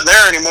it's not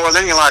there anymore,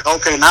 then you're like,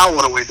 okay, now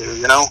what do we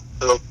do,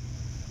 So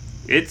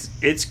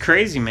it's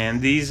crazy, man.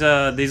 These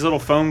little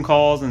phone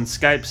calls and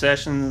Skype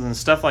sessions and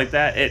stuff like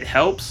that, it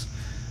helps.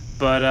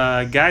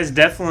 But guys,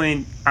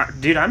 definitely,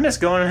 dude, I miss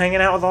going and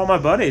hanging out with all my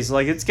buddies.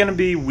 Like, it's gonna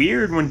be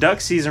weird when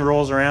duck season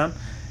rolls around,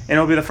 and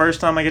it'll be the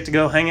first time I get to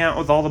go hang out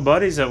with all the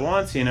buddies at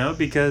once,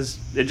 because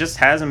it just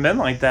hasn't been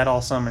like that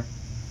all summer.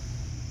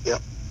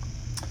 Yep.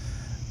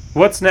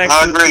 What's next?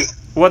 I agree.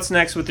 What's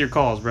next with your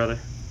calls, brother?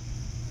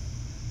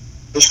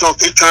 Just gonna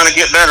keep trying to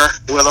get better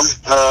with them.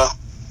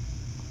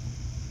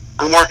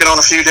 I'm working on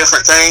a few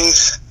different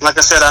things. Like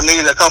I said, I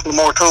need a couple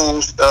more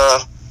tools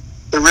to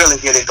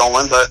really get it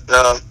going, but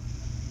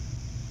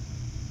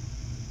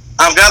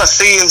I've got a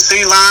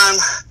CNC line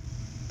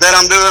that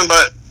I'm doing,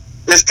 but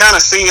it's kind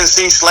of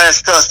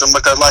CNC/custom,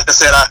 because, like I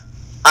said,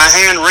 I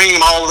hand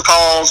ream all the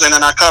calls, and then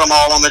I cut them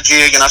all on the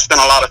jig, and I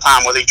spend a lot of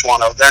time with each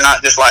one of them. They're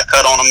not just like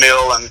cut on a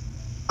mill and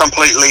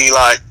completely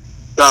like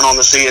done on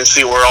the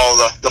CNC where all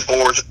the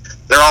boards.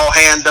 They're all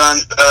hand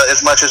done as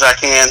much as I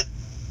can,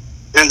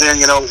 and then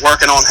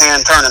working on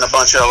hand turning a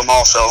bunch of them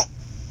also,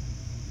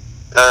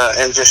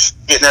 and just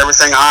getting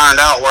everything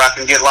ironed out where I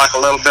can get like a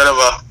little bit of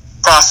a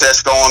process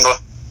going to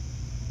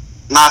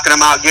knocking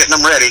them out, getting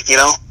them ready,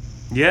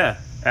 Yeah,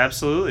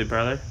 absolutely,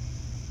 brother.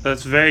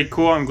 That's very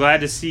cool. I'm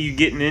glad to see you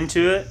getting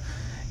into it.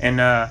 And,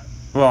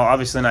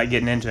 obviously not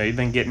getting into it. You've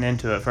been getting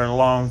into it for a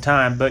long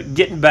time. But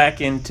getting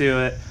back into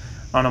it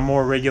on a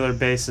more regular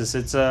basis,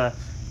 it's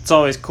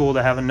always cool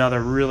to have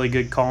another really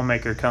good call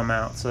maker come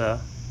out. So.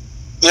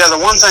 Yeah, the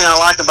one thing I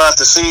like about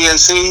the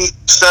CNC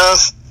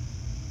stuff,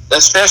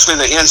 especially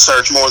the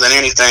inserts more than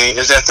anything,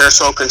 is that they're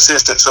so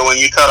consistent. So when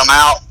you cut them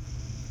out,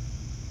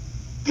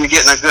 you're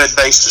getting a good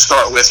base to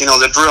start with.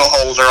 The drill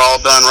holes are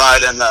all done right,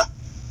 and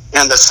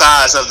the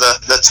size of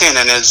the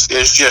tenon is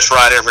just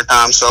right every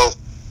time. So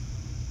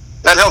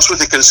that helps with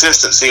the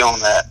consistency on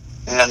that.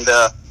 And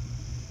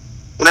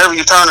whenever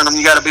you're turning them,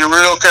 you got to be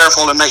real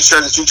careful and make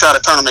sure that you try to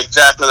turn them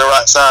exactly the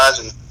right size.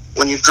 And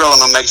when you're drilling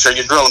them, make sure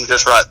you drill them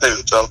just right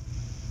too. So.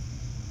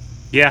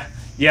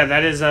 Yeah,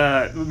 that is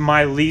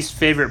my least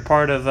favorite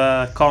part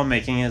of call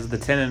making is the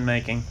tenon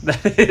making.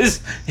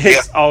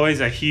 It's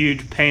always a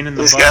huge pain in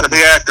the butt. It's got to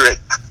be accurate.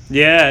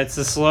 Yeah, it's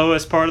the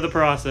slowest part of the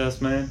process,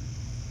 man.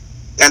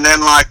 And then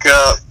I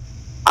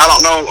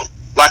don't know,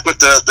 like with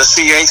the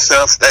CA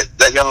stuff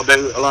that y'all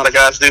do, a lot of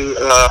guys do.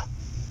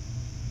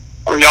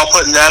 Are y'all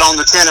putting that on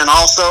the tenon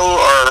also,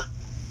 or?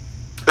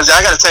 Because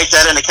I got to take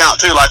that into account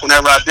too. Like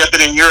whenever I dip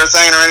it in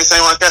urethane or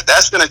anything like that,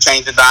 that's going to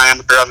change the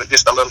diameter of it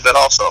just a little bit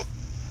also.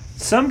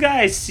 Some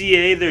guys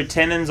CA their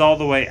tenons all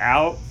the way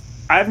out.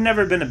 I've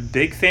never been a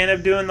big fan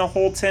of doing the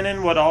whole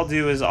tenon. What I'll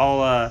do is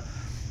I'll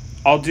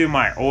do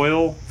my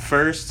oil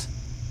first,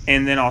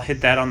 and then I'll hit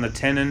that on the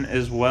tenon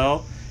as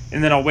well,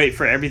 and then I'll wait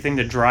for everything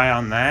to dry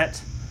on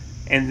that,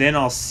 and then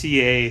I'll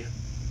CA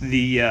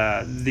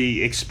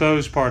the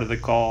exposed part of the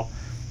call,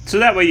 So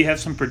that way you have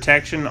some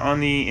protection on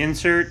the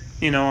insert,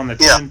 on the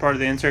tone part of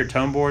the insert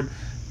tone board,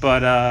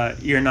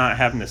 but you're not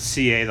having to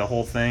CA the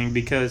whole thing,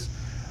 because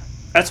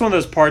that's one of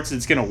those parts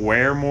that's going to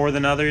wear more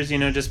than others,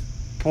 just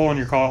pulling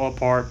your call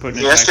apart, putting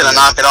it back it's going to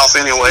knock it off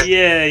anyway.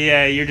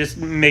 Yeah, you're just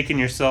making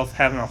yourself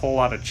having a whole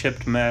lot of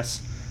chipped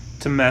mess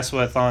to mess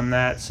with on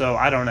that, so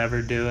I don't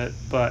ever do it.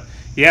 But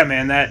yeah,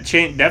 man, that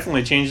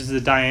definitely changes the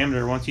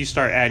diameter once you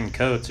start adding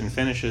coats and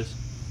finishes.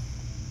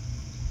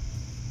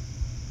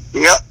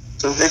 Yep.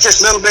 So it's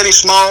just little bitty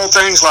small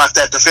things like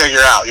that to figure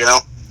out,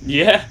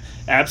 Yeah,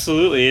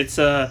 absolutely. It's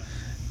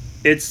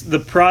the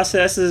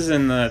processes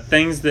and the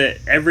things that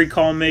every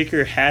call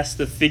maker has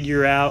to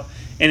figure out.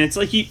 And it's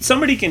like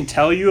somebody can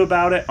tell you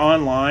about it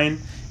online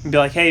and be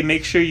like, hey,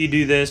 make sure you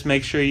do this,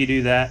 make sure you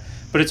do that.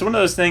 But it's one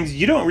of those things,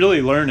 you don't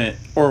really learn it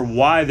or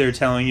why they're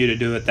telling you to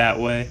do it that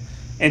way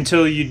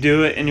until you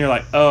do it and you're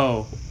like,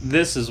 oh,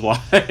 this is why.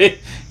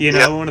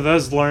 One of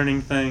those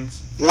learning things.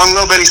 One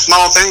little bitty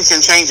small thing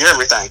can change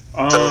everything.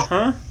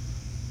 Uh-huh.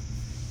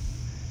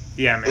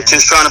 Yeah, man. It's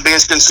just trying to be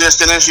as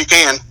consistent as you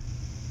can.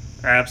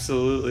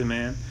 Absolutely,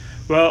 man.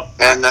 Well,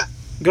 and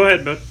go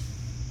ahead, bud.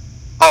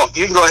 Oh,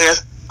 you can go ahead.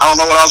 I don't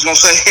know what I was going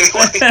to say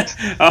anyway.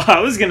 I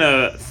was going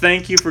to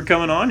thank you for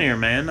coming on here,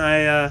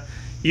 man.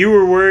 You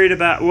were worried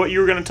about what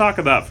you were going to talk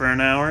about for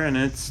an hour,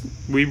 and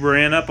we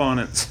ran up on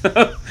it,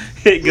 so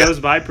it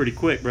goes by pretty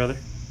quick, brother.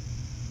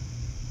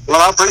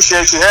 Well, I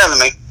appreciate you having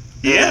me.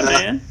 Yeah,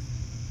 man.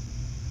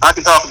 I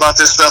can talk about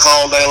this stuff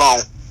all day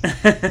long.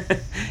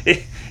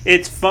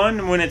 It's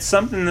fun when it's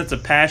something that's a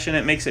passion.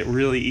 It makes it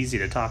really easy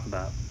to talk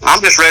about. I'm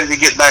just ready to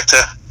get back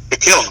to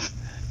killing them.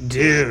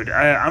 Dude,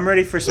 I'm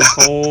ready for some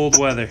cold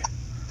weather.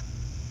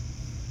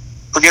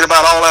 Forget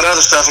about all that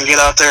other stuff and get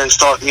out there and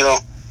start,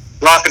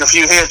 rocking a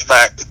few heads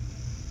back.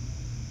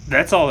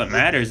 That's all that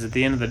matters at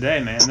the end of the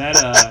day, man.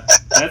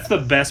 That's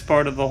the best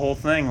part of the whole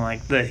thing.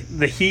 Like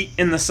the heat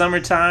in the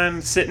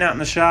summertime, sitting out in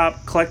the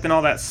shop, collecting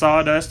all that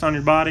sawdust on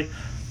your body.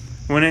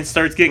 When it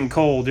starts getting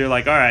cold, you're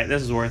like, all right,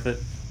 this is worth it.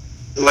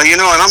 Well,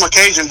 and I'm a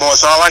Cajun boy,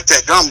 so I like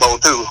that gumbo,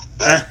 too.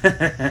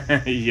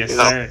 Yes,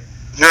 sir.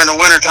 During the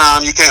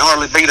wintertime, you can't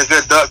hardly beat a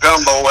good duck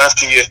gumbo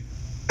after you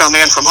come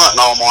in from hunting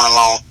all morning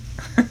long.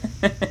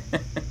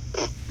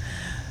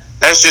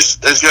 That's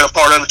just as good a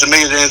part of it to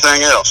me as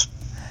anything else.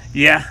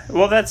 Yeah,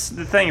 well, that's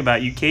the thing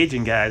about you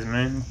Cajun guys,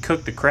 man.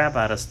 Cook the crap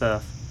out of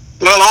stuff.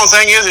 Well, the only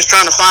thing is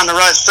trying to find the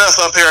right stuff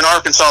up here in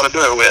Arkansas to do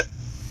it with.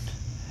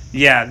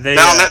 Yeah, down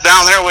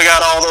there we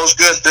got all those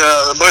good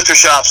butcher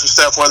shops and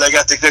stuff where they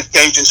got the good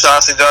Cajun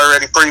sausage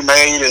already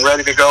pre-made and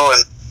ready to go,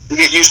 and you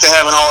get used to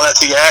having all that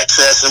to your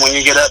access. And when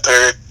you get up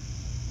there,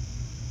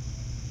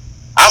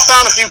 I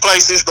found a few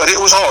places, but it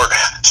was hard.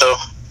 So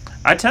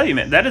I tell you,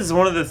 man, that is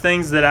one of the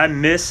things that I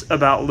miss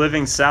about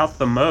living south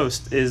the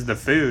most is the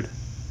food.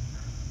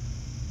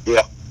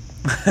 Yeah,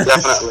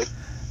 definitely.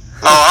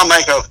 I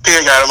make a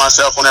pig out of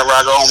myself whenever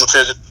I go home to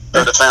visit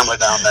the family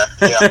down there.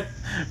 Yeah.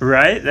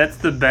 Right? That's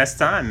the best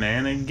time,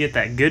 man. And get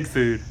that good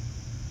food.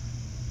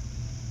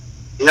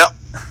 Yep.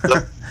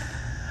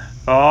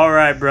 All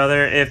right,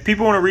 brother. If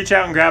people want to reach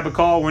out and grab a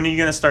call, when are you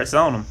going to start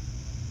selling them?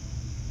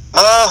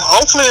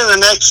 Hopefully in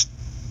the next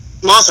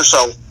month or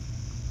so.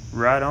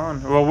 Right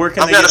on. Well, where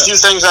can I've got a few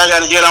things I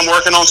got to get. I'm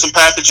working on some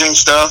packaging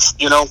stuff,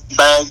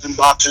 bags and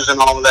boxes and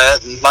all of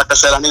that. And like I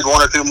said, I need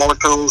one or two more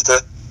tools to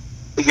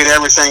get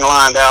everything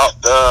lined out.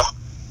 But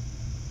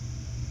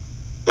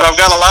I've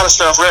got a lot of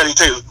stuff ready,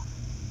 too.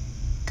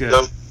 Good.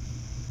 So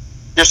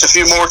just a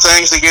few more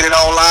things to get it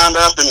all lined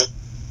up and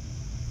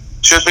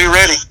should be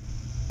ready.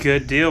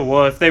 Good deal.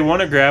 Well, if they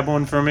want to grab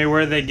one from me,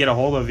 where do they get a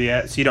hold of you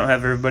at so you don't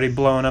have everybody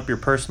blowing up your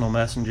personal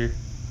messenger?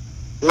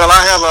 Well,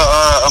 I have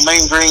a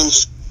Mean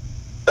Greens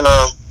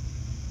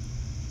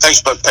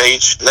Facebook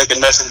page. They can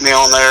message me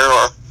on there,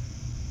 or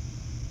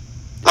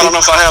I don't know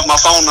if I have my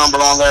phone number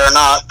on there or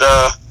not.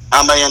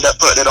 I may end up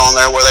putting it on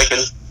there where they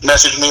can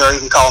message me or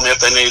even call me if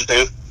they need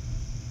to.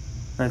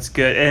 That's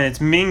good. And it's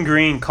Mean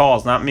Green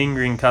Calls, not Mean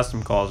Green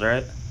Custom Calls,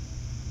 right?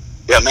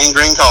 Yeah, Mean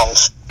Green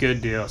Calls.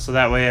 Good deal. So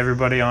that way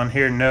everybody on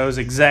here knows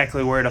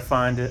exactly where to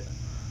find it.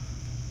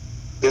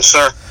 Yes,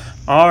 sir.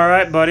 All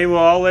right, buddy.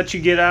 Well, I'll let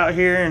you get out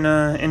here and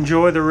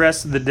enjoy the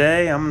rest of the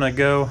day. I'm going to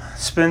go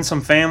spend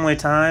some family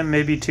time,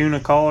 maybe tune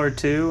a call or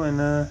two,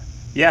 and,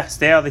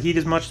 stay out of the heat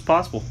as much as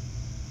possible.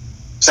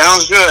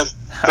 Sounds good.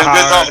 Been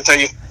good talking to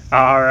you.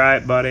 All right,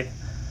 buddy.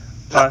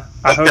 I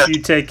hope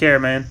you take care,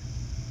 man.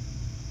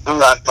 All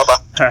right. Bye-bye.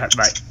 All right,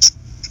 bye.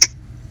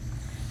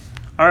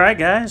 All right,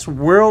 guys.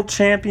 World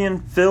champion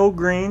Phil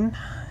Green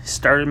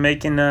started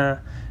making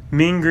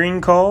Mean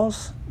Green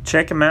calls.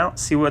 Check him out.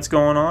 See what's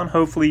going on.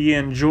 Hopefully you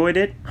enjoyed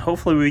it.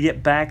 Hopefully we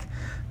get back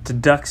to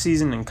duck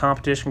season and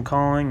competition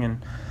calling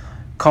and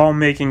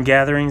call-making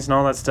gatherings and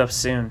all that stuff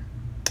soon.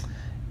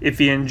 If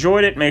you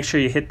enjoyed it, make sure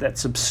you hit that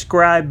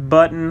subscribe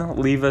button.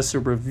 Leave us a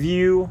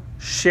review.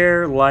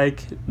 Share,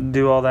 like,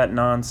 do all that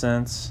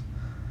nonsense.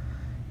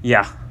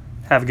 Yeah.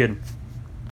 Have a good one.